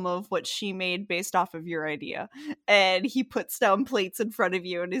sample some of what she made based off of your idea." And he puts down plates in front of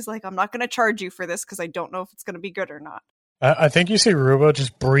you, and he's like, "I'm not going to charge you for this, because I don't know if it's going to be good or not." I think you see Rubo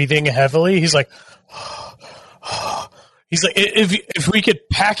just breathing heavily. He's like, if we could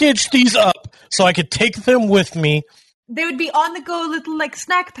package these up so I could take them with me. They would be on the go little like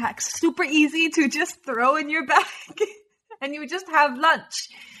snack packs, super easy to just throw in your bag. And you would just have lunch.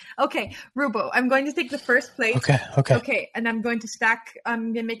 Okay, Rubo, I'm going to take the first plate. Okay. Okay, and I'm going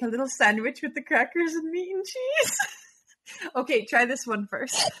to make a little sandwich with the crackers and meat and cheese. Okay, try this one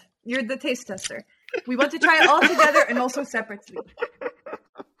first. You're the taste tester. We want to try it all together and also separately.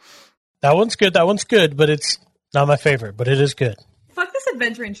 That one's good, but it's not my favorite, but it is good. Fuck this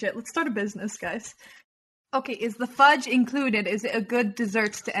adventuring shit. Let's start a business, guys. Okay, is the fudge included? Is it a good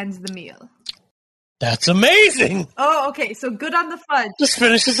dessert to end the meal? That's amazing! Oh, okay, so good on the fudge. Just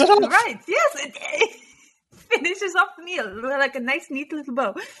finishes it off. Right, yes, it finishes off the meal like a nice, neat little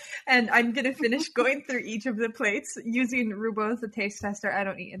bow. And I'm going to finish going through each of the plates using Rubo as a taste tester. I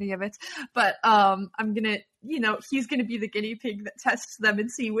don't eat any of it. But I'm going to he's going to be the guinea pig that tests them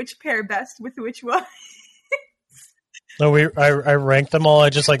and see which pair best with which one. No, I rank them all. I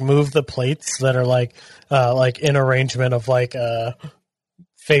just like move the plates that are like in arrangement of like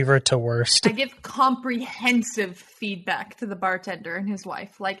favorite to worst. I give comprehensive feedback to the bartender and his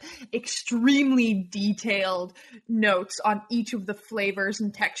wife, like extremely detailed notes on each of the flavors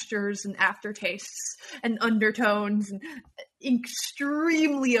and textures and aftertastes and undertones and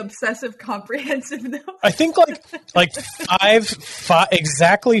extremely obsessive comprehensive notes. I think like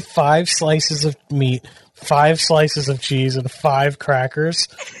exactly 5 slices of meat, 5 slices of cheese, and 5 crackers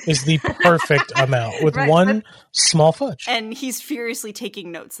is the perfect amount with Right, one small fudge. And he's furiously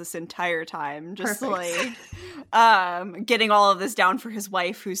taking notes this entire time, just Perfect. like getting all of this down for his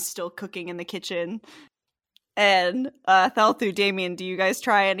wife, who's still cooking in the kitchen. And Thelthu, Damien, do you guys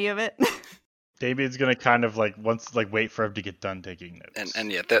try any of it? David's gonna kind of like wait for him to get done taking notes.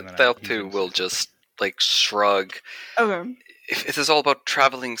 And yeah, then Thelthu will just like shrug. Okay. If this is all about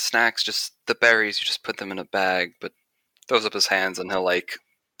traveling snacks, just the berries, you just put them in a bag. But throws up his hands and he'll like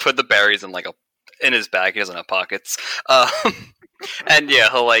put the berries in in his bag. He doesn't have pockets. And yeah,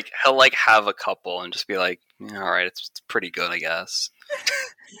 he'll have a couple and just be like, yeah, all right, it's pretty good, I guess.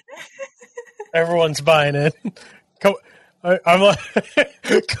 Everyone's buying it. I'm like,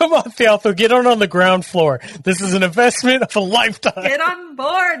 come on, Thelthu, get on the ground floor. This is an investment of a lifetime. Get on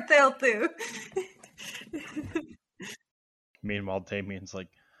board, Thelthu. Meanwhile, Damien's like,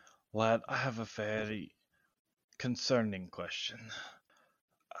 lad, I have a very concerning question.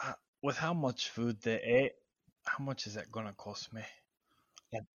 With how much food they ate, how much is that gonna cost me?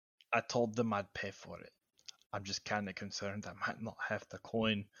 I told them I'd pay for it. I'm just kind of concerned I might not have the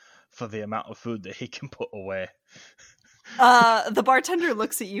coin for the amount of food that he can put away. The bartender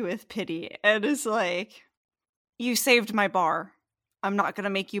looks at you with pity and is like, you saved my bar. I'm not going to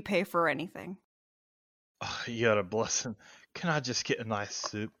make you pay for anything. Oh, you're a blessing. Can I just get a nice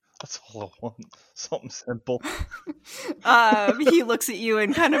soup? That's all I want. Something simple. He looks at you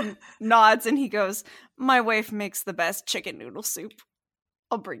and kind of nods and he goes, my wife makes the best chicken noodle soup.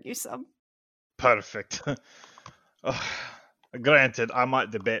 I'll bring you some. Perfect. Granted, I might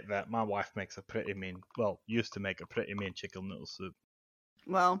debate that. My wife makes used to make a pretty mean chicken noodle soup.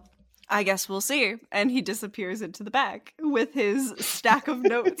 Well, I guess we'll see. And he disappears into the back with his stack of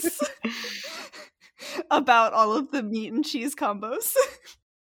notes about all of the meat and cheese combos.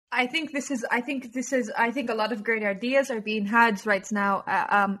 I think a lot of great ideas are being had right now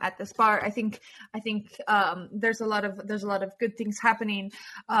at this bar. I think there's a lot of good things happening.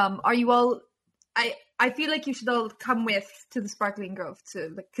 Are you all? I feel like you should all come to the Sparkling Grove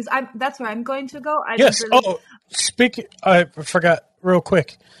because that's where I'm going to go. Yes. I forgot real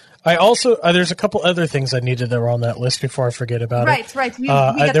quick. I also there's a couple other things I needed that were on that list before I forget about it. Right. We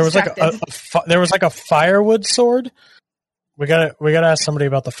got there was distracted. there was like a firewood sword. We gotta ask somebody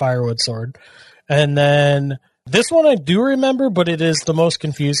about the firewood sword, and then this one I do remember, but it is the most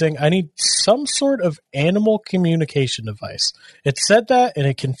confusing. I need some sort of animal communication device. It said that, and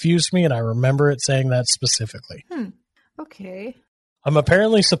it confused me, and I remember it saying that specifically. Okay. I'm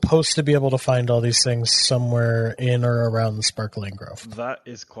apparently supposed to be able to find all these things somewhere in or around the Sparkling Grove. That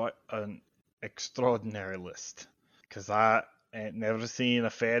is quite an extraordinary list, because I ain't never seen a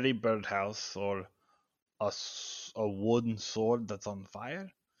fairy birdhouse or a wooden sword that's on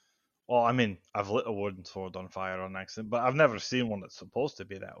fire. Well, I mean, I've lit a wooden sword on fire on accident, but I've never seen one that's supposed to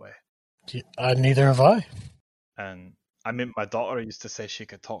be that way. Neither have I. And I mean, my daughter used to say she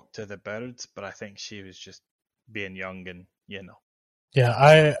could talk to the birds, but I think she was just being young and, Yeah,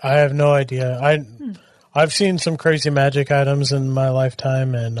 I have no idea. I've seen some crazy magic items in my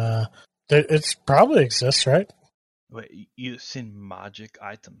lifetime, and it's probably exists, right? Wait, you've seen magic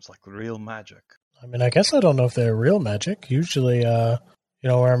items, like real magic? I mean, I guess I don't know if they're real magic. Usually,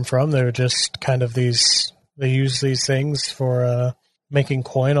 where I'm from, they're just kind of they use these things for making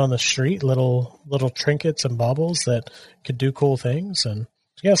coin on the street, little trinkets and baubles that could do cool things. And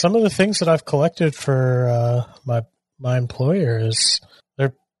yeah, some of the things that I've collected for my employer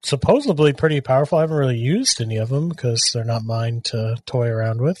they're supposedly pretty powerful. I haven't really used any of them because they're not mine to toy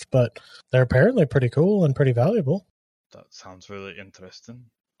around with, but they're apparently pretty cool and pretty valuable. That sounds really interesting.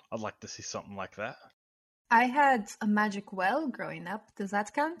 I'd like to see something like that. I had a magic well growing up. Does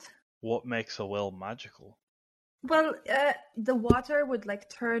that count? What makes a well magical? Well, the water would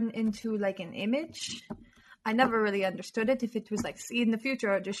turn into an image. I never really understood it, if it was seeing the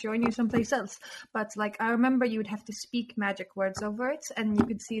future or just showing you someplace else. But I remember you would have to speak magic words over it, and you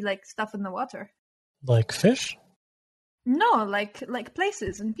could see stuff in the water. Like fish? No, like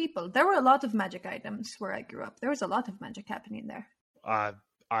places and people. There were a lot of magic items where I grew up. There was a lot of magic happening there. I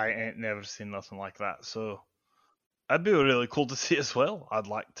ain't never seen nothing like that, so That'd be really cool to see as well. I'd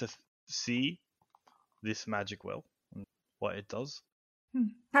like to see this magic well and what it does.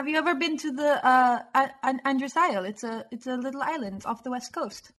 Have you ever been to the Andros Isle? It's a little island off the west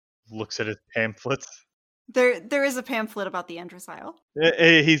coast. Looks at his pamphlets. There is a pamphlet about the Andros Isle.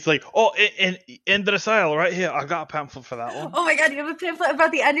 He's like, oh, in Andros Isle right here. I got a pamphlet for that one. Oh my god, you have a pamphlet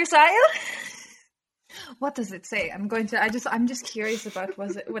about the Andros Isle? What does it say? I'm just curious about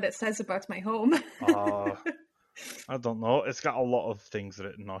what it says about my home. I don't know. It's got a lot of things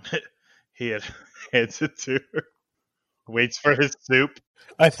written on it. He hands it to her. Waits for his soup.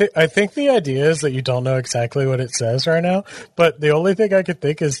 I think the idea is that you don't know exactly what it says right now, but the only thing I could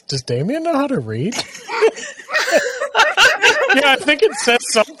think is, does Damien know how to read? Yeah, I think it says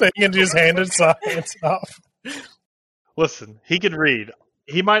something and just handed science off. Listen, he can read.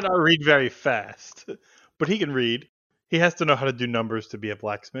 He might not read very fast, but he can read. He has to know how to do numbers to be a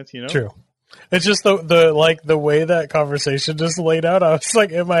blacksmith, you know? True. It's just the way that conversation just laid out, I was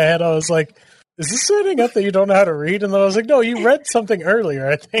like, in my head, I was like, is this setting up that you don't know how to read? And then I was like, no, you read something earlier,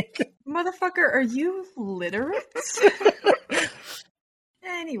 I think. Motherfucker, are you literate?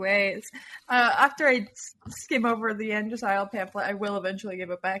 Anyways, after I skim over the Andros Isle pamphlet, I will eventually give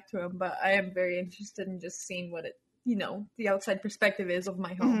it back to him, but I am very interested in just seeing what it, the outside perspective is of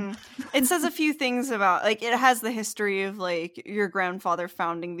my home. It says a few things about, like, it has the history of, like, your grandfather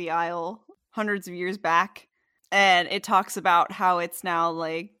founding the Isle hundreds of years back, and it talks about how it's now,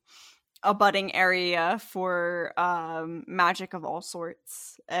 like, a budding area for magic of all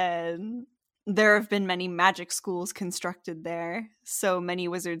sorts, and there have been many magic schools constructed there, so many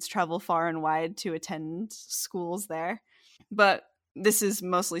wizards travel far and wide to attend schools there. But this is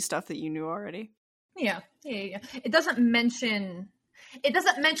mostly stuff that you knew already. Yeah. It doesn't mention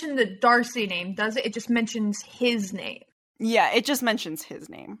the Darcy name, does it? It just mentions his name. Yeah, it just mentions his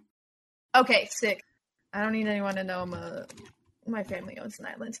name. Okay, sick. I don't need anyone to know my family owns an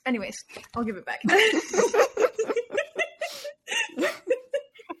island. Anyways, I'll give it back.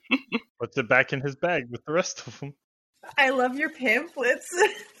 Puts it back in his bag with the rest of them. I love your pamphlets.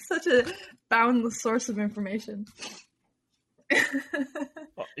 Such a boundless source of information.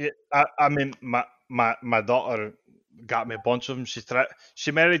 I mean, my daughter got me a bunch of them.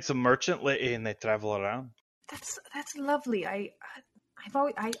 She married some merchant lady, and they travel around. That's lovely. I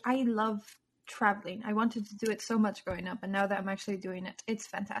love traveling. I wanted to do it so much growing up, and now that I'm actually doing it, it's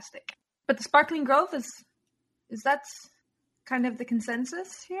fantastic. But the Sparkling Grove is that kind of the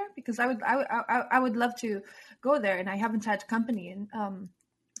consensus here? Because I would love to go there, and I haven't had company in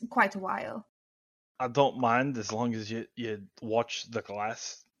quite a while. I don't mind as long as you watch the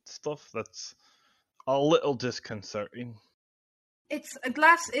glass stuff. That's a little disconcerting. It's a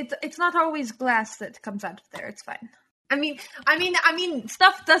glass. It's not always glass that comes out of there. It's fine. I mean,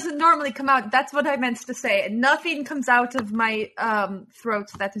 stuff doesn't normally come out. That's what I meant to say. Nothing comes out of my throat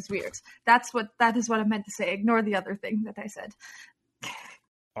that is weird. That is what I meant to say. Ignore the other thing that I said.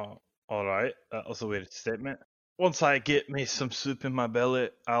 Oh, all right. That was a weird statement. Once I get me some soup in my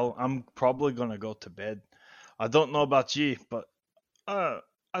belly, I'm probably gonna go to bed. I don't know about you, but I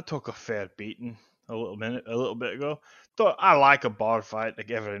took a fair beating a little bit ago. Though I like a bar fight like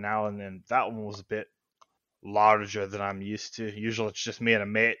every now and then. That one was a bit larger than I'm used to. Usually it's just me and a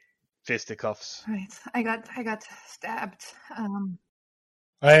mate, fisticuffs. Right. I got stabbed.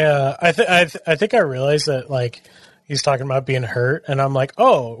 I think I realized that, like, he's talking about being hurt, and I'm like,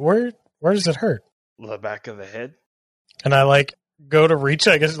 oh, where does it hurt? The back of the head. And I, like, go to reach,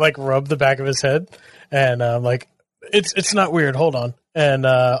 I guess, like, rub the back of his head, and I'm like, it's not weird, hold on. And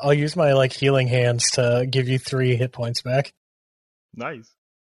I'll use my, like, healing hands to give you 3 hit points back. Nice.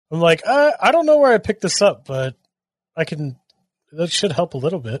 I'm like, I don't know where I picked this up, but that should help a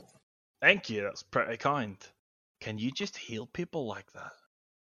little bit. Thank you, that's pretty kind. Can you just heal people like that?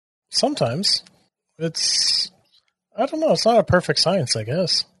 Sometimes. I don't know, it's not a perfect science, I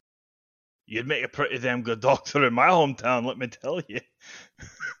guess. You'd make a pretty damn good doctor in my hometown, let me tell you.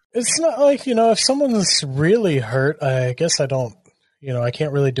 It's not like, if someone's really hurt, I guess I don't, I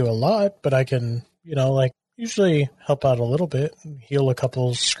can't really do a lot, but I can, like, usually help out a little bit, heal a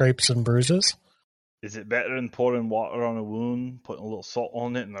couple scrapes and bruises. Is it better than pouring water on a wound, putting a little salt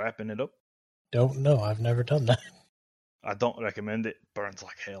on it and wrapping it up? Don't know, I've never done that. I don't recommend it. Burns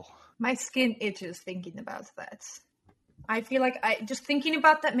like hell. My skin itches thinking about that. I feel like just thinking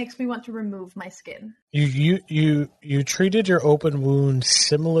about that makes me want to remove my skin. You treated your open wound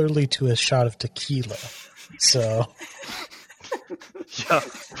similarly to a shot of tequila, so. Yeah,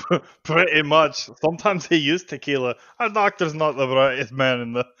 pretty much. Sometimes they use tequila. Our doctor's not the brightest man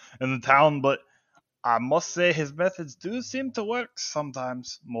in the town, but I must say his methods do seem to work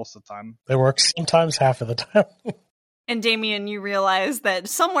sometimes, most of the time. They work sometimes, half of the time. And Damien, you realize that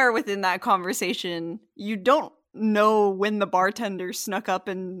somewhere within that conversation, you don't know when the bartender snuck up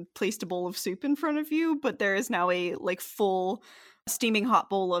and placed a bowl of soup in front of you, but there is now a full steaming hot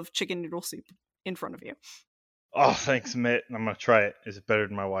bowl of chicken noodle soup in front of you. Oh, thanks, mate. I'm gonna try it. Is it better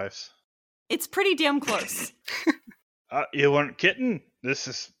than my wife's? It's pretty damn close. You weren't kidding. This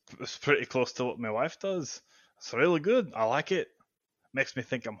is pretty close to what my wife does. It's really good. I like it. Makes me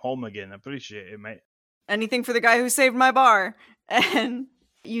think I'm home again. I appreciate it, mate. Anything for the guy who saved my bar. And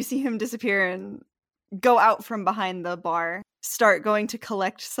you see him disappear and go out from behind the bar, start going to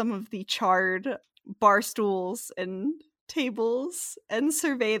collect some of the charred bar stools and tables and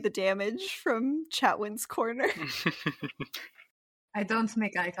survey the damage from Chatwin's corner. I don't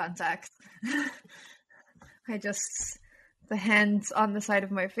make eye contact. I just, the hands on the side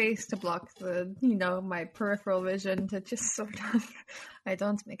of my face to block the, my peripheral vision to just sort of, I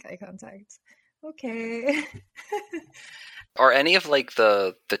don't make eye contact. Okay. Are any of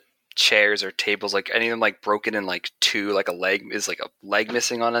the chairs or tables, any of them broken in two, a leg, is a leg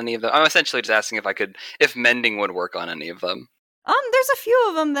missing on any of them? I'm essentially just asking if mending would work on any of them. There's a few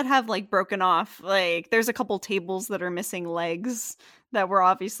of them that have broken off. There's a couple tables that are missing legs that were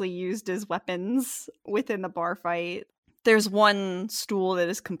obviously used as weapons within the bar fight. There's one stool that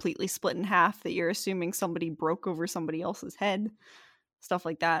is completely split in half that you're assuming somebody broke over somebody else's head. Stuff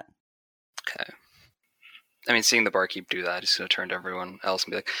like that. Okay. I mean, seeing the barkeep do that, he's going to turn to everyone else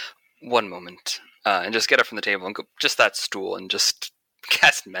and be like, one moment. And just get up from the table and go, just that stool, and just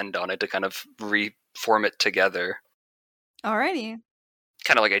cast mend on it to kind of reform it together. Alrighty.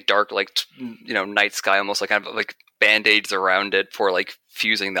 Kind of like a dark, night sky, almost kind of band-aids around it for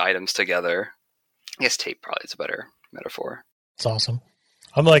fusing the items together. I guess tape probably is a better metaphor. It's awesome.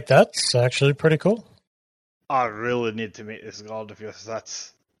 I'm like, that's actually pretty cool. I really need to meet this god of yours.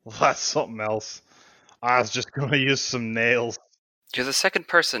 That's something else. I was just going to use some nails. You're the second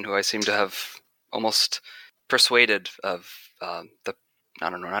person who I seem to have almost persuaded of I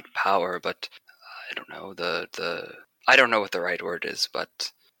don't know, not power, but I don't know, I don't know what the right word is,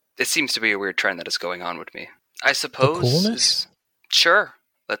 but it seems to be a weird trend that is going on with me. I suppose. The coolness? Sure.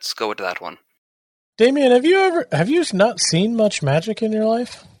 Let's go with that one. Damien, have you not seen much magic in your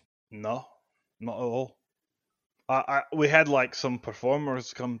life? No, not at all. We had some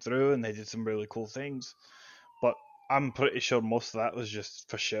performers come through and they did some really cool things, but I'm pretty sure most of that was just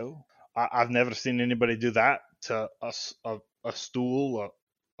for show. I've never seen anybody do that to a stool,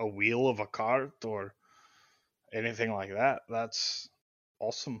 a wheel of a cart, or anything like that. That's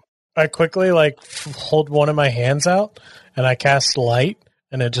awesome. I quickly hold one of my hands out and I cast light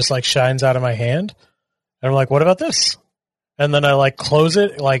and it just shines out of my hand. And I'm like, what about this? And then I close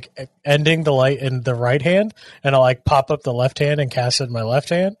it, ending the light in the right hand, and I pop up the left hand and cast it in my left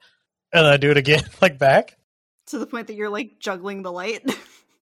hand. And I do it again, back. To the point that you're juggling the light.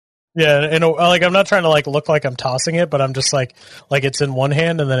 Yeah, and I'm not trying to look like I'm tossing it, but I'm just like it's in one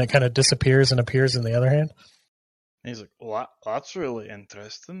hand and then it kind of disappears and appears in the other hand. And he's like, well, that's really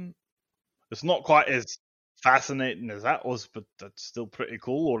interesting. It's not quite as fascinating as that was, but that's still pretty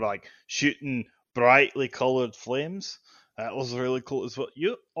cool. Or shooting brightly colored flames. That was really cool as well.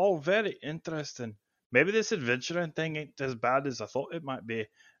 You all very interesting. Maybe this adventuring thing ain't as bad as I thought it might be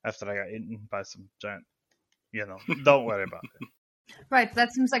after I got eaten by some giant. Don't worry about it. Right,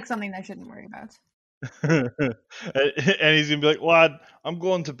 that seems like something I shouldn't worry about. And he's gonna be like, lad, I'm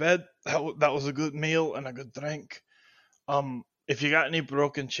going to bed. That was a good meal and a good drink. If you got any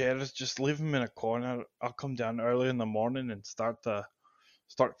broken chairs, just leave them in a corner. I'll come down early in the morning and start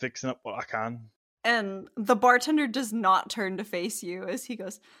fixing up what I can. And the bartender does not turn to face you as he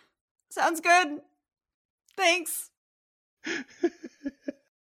goes, sounds good. Thanks.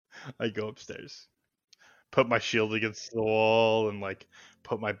 I go upstairs, put my shield against the wall, and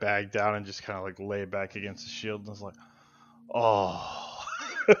put my bag down and just kind of lay back against the shield. And I was like, oh.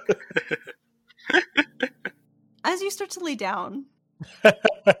 As you start to lay down.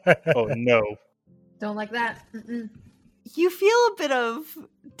 Oh no. Don't like that. Mm-mm. You feel a bit of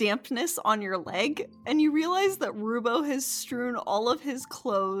dampness on your leg, and you realize that Rubo has strewn all of his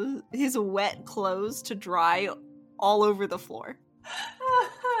clothes, his wet clothes, to dry all over the floor.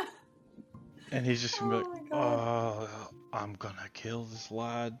 And he's just gonna be like, oh, I'm gonna kill this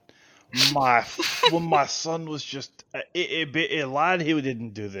lad. When my son was just a lad, he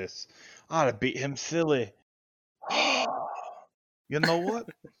didn't do this. I'd have beat him silly. You know what?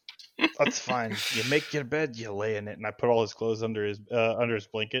 That's fine. You make your bed, you lay in it, and I put all his clothes under his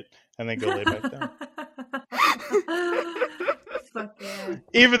blanket, and then go lay back down. Fuck yeah.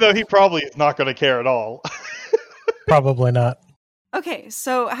 Even though he probably is not going to care at all. Probably not. Okay,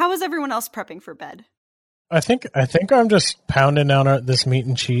 so how is everyone else prepping for bed? I think I'm just pounding down this meat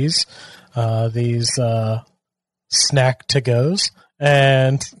and cheese, these snack to goes,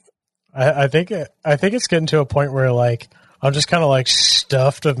 and I think it's getting to a point where like I'm just kind of like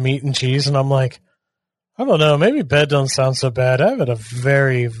stuffed of meat and cheese, and I'm like, I don't know, maybe bed doesn't sound so bad. I've had a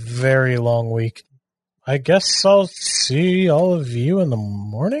very, very long week. I guess I'll see all of you in the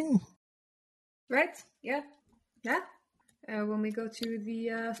morning. Right? Yeah. When we go to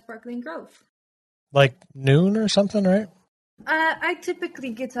the Sparkling Grove. Like noon or something, right? I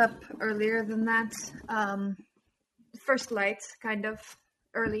typically get up earlier than that. First light, kind of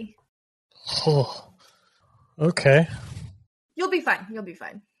early. Oh, okay. You'll be fine.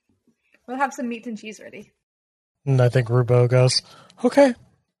 We'll have some meat and cheese ready. And I think Rubo goes, okay,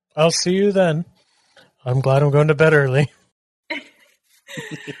 I'll see you then. I'm glad I'm going to bed early.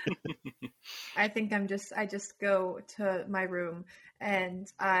 I think I just go to my room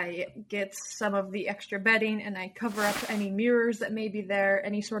and I get some of the extra bedding and I cover up any mirrors that may be there,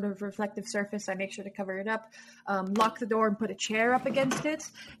 any sort of reflective surface. I make sure to cover it up, lock the door and put a chair up against it,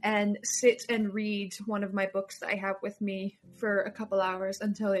 and sit and read one of my books that I have with me for a couple hours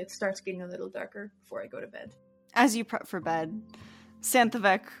until it starts getting a little darker before I go to bed. As you prep for bed,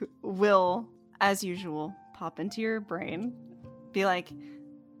 Santhavek will, as usual, pop into your brain, be like,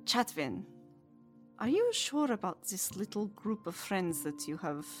 Chatvin, are you sure about this little group of friends that you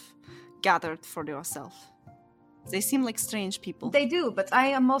have gathered for yourself? They seem like strange people. They do, but I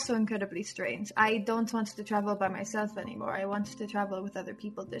am also incredibly strange. I don't want to travel by myself anymore. I want to travel with other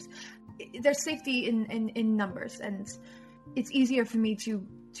people. There's safety in numbers, and it's easier for me to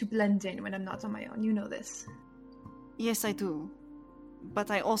blend in when I'm not on my own. You know this. Yes, I do.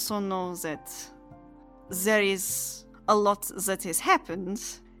 But I also know that there is a lot that has happened,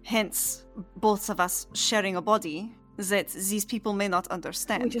 hence both of us sharing a body, that these people may not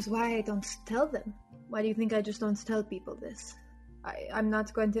understand. Which is why I don't tell them. Why do you think I just don't tell people this? I'm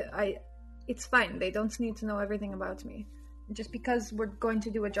not going to... It's fine. They don't need to know everything about me. Just because we're going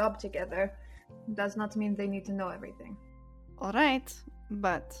to do a job together does not mean they need to know everything. Alright,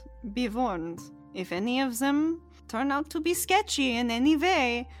 but be warned. If any of them turn out to be sketchy in any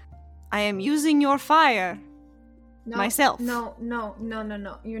way, I am using your fire. No, myself. No.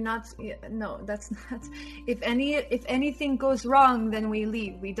 You're not. No, that's not. If anything goes wrong, then we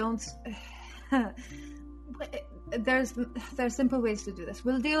leave. We don't. There's simple ways to do this.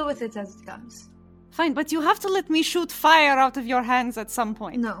 We'll deal with it as it comes. Fine, but you have to let me shoot fire out of your hands at some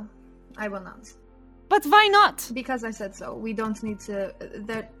point. No, I will not. But why not? Because I said so. We don't need to.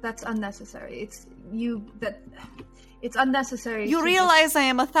 That's unnecessary. It's unnecessary. You realize I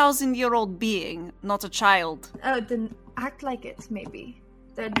am a 1,000-year-old being, not a child. Then act like it, maybe.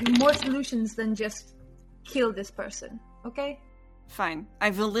 There are more solutions than just kill this person, okay? Fine. I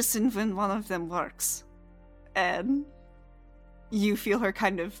will listen when one of them works. And you feel her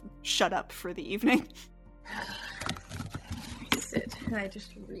kind of shut up for the evening. I sit and I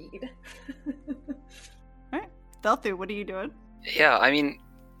just read. Alright. Delthu, what are you doing? Yeah, I mean,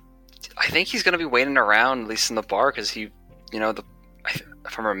 I think he's going to be waiting around, at least in the bar, because he,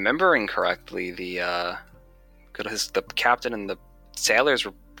 if I'm remembering correctly, the captain and the sailors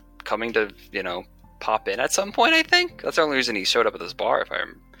were coming to, pop in at some point, I think. That's the only reason he showed up at this bar, if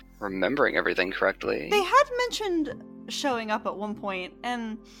I'm remembering everything correctly. They had mentioned showing up at one point,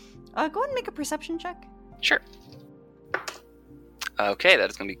 and go ahead and make a perception check. Sure. Okay, that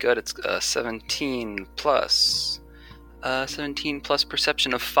is going to be good. It's 17 plus... 17 plus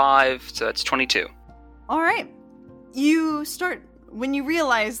perception of 5, so that's 22. Alright. You start... When you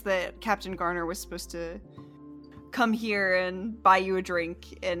realize that Captain Garner was supposed to come here and buy you a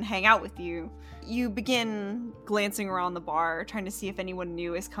drink and hang out with you, you begin glancing around the bar, trying to see if anyone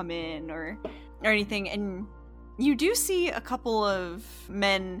new has come in or anything, and you do see a couple of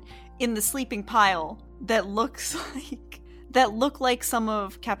men in the sleeping pile that look like some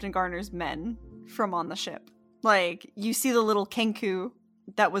of Captain Garner's men from on the ship. Like, you see the little Kenku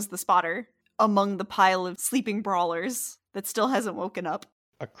that was the spotter among the pile of sleeping brawlers that still hasn't woken up.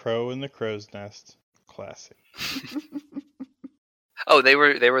 A crow in the crow's nest. Classic. Oh, they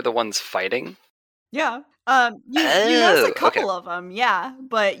were the ones fighting? Yeah. You notice a couple okay. of them, yeah,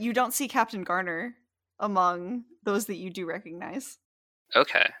 but you don't see Captain Garner among those that you do recognize.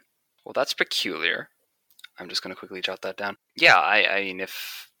 Okay. Well, that's peculiar. I'm just going to quickly jot that down. Yeah, I mean,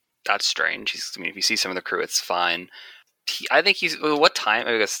 if... That's strange. If you see some of the crew, it's fine. I think what time?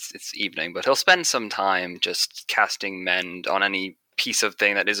 I guess it's evening, but he'll spend some time just casting mend on any piece of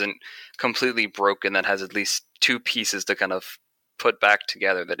thing that isn't completely broken, that has at least 2 pieces to kind of put back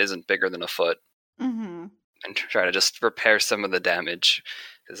together that isn't bigger than a foot. Mm-hmm. And try to just repair some of the damage.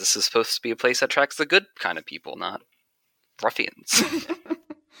 Because this is supposed to be a place that attracts the good kind of people, not ruffians.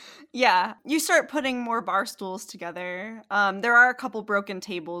 Yeah, you start putting more bar stools together. There are a couple broken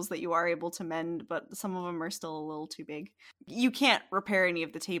tables that you are able to mend, but some of them are still a little too big. You can't repair any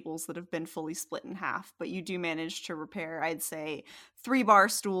of the tables that have been fully split in half, but you do manage to repair, I'd say, 3 bar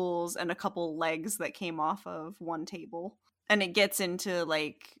stools and a couple legs that came off of one table. And it gets into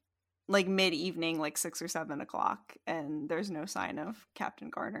like mid-evening, like 6 or 7 o'clock, and there's no sign of Captain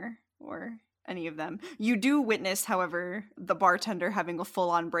Garner or any of them. You do witness, however, the bartender having a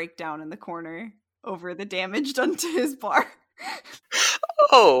full-on breakdown in the corner over the damage done to his bar.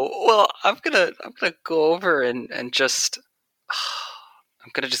 Oh, well, I'm gonna go over and just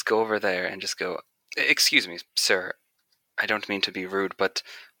I'm gonna just go over there and just go, "Excuse me, sir. I don't mean to be rude, but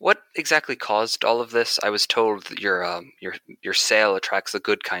what exactly caused all of this? I was told that your sale attracts the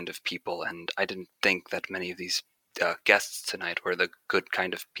good kind of people, and I didn't think that many of these guests tonight were the good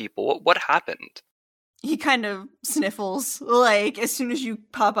kind of people. What happened?" He kind of sniffles. Like, as soon as you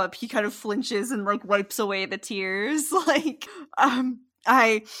pop up, he kind of flinches and, like, wipes away the tears. Like,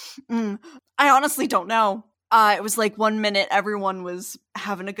 I honestly don't know. It was like 1 minute everyone was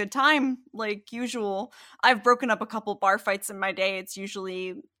having a good time, like usual. I've broken up a couple bar fights in my day. It's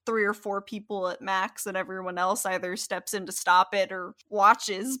usually 3 or 4 people at max, and everyone else either steps in to stop it or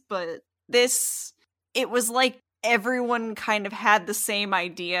watches. But this, it was like everyone kind of had the same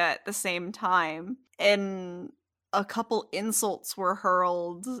idea at the same time, and a couple insults were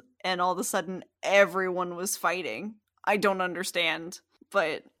hurled, and all of a sudden everyone was fighting. I don't understand,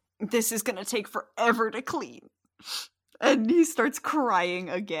 but this is gonna take forever to clean. And he starts crying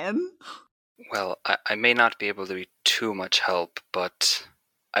again. Well, I may not be able to be too much help, but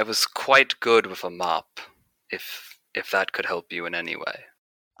I was quite good with a mop, if that could help you in any way.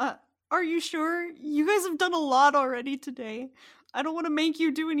 Are you sure? You guys have done a lot already today. I don't want to make you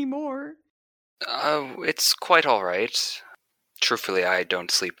do any more. It's quite all right. Truthfully, I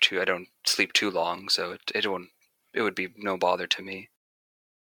don't sleep too long, so it would be no bother to me.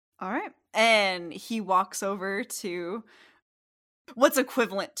 All right. And he walks over to what's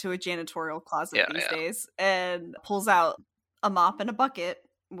equivalent to a janitorial closet these days and pulls out a mop and a bucket,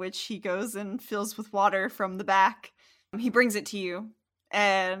 which he goes and fills with water from the back. He brings it to you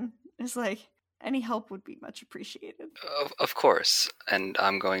and is like, any help would be much appreciated. Of course. And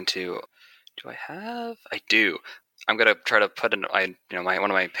I'm going to... I do. I'm going to try to put one of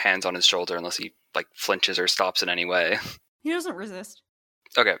my hands on his shoulder unless he like flinches or stops in any way. He doesn't resist.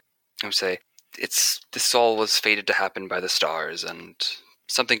 Okay. I would say, this all was fated to happen by the stars, and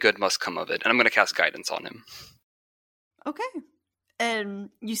something good must come of it. And I'm going to cast guidance on him. Okay. And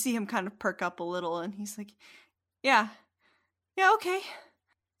you see him kind of perk up a little, and he's like, yeah, okay,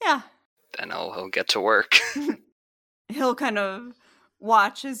 yeah. Then he'll get to work. He'll kind of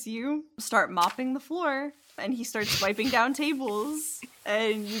watch as you start mopping the floor, and he starts wiping down tables,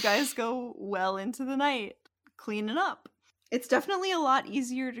 and you guys go well into the night, cleaning up. It's definitely a lot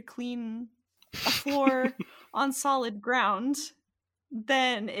easier to clean a floor on solid ground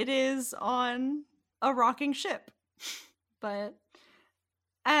than it is on a rocking ship. But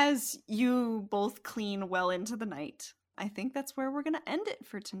as you both clean well into the night, I think that's where we're going to end it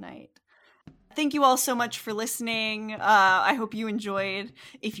for tonight. Thank you all so much for listening. I hope you enjoyed.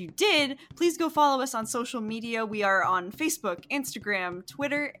 If you did, please go follow us on social media. We are on Facebook, Instagram,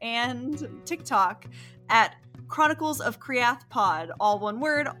 Twitter, and TikTok at Chronicles of Kriath Pod, all one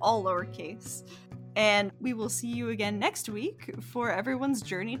word, all lowercase. And we will see you again next week for everyone's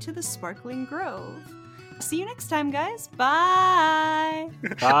journey to the Sparkling Grove. See you next time, guys. Bye.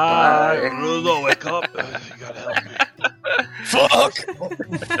 Bye. Rulo, wake up. You gotta help me. Fuck!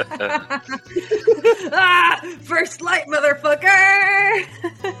 First light, motherfucker!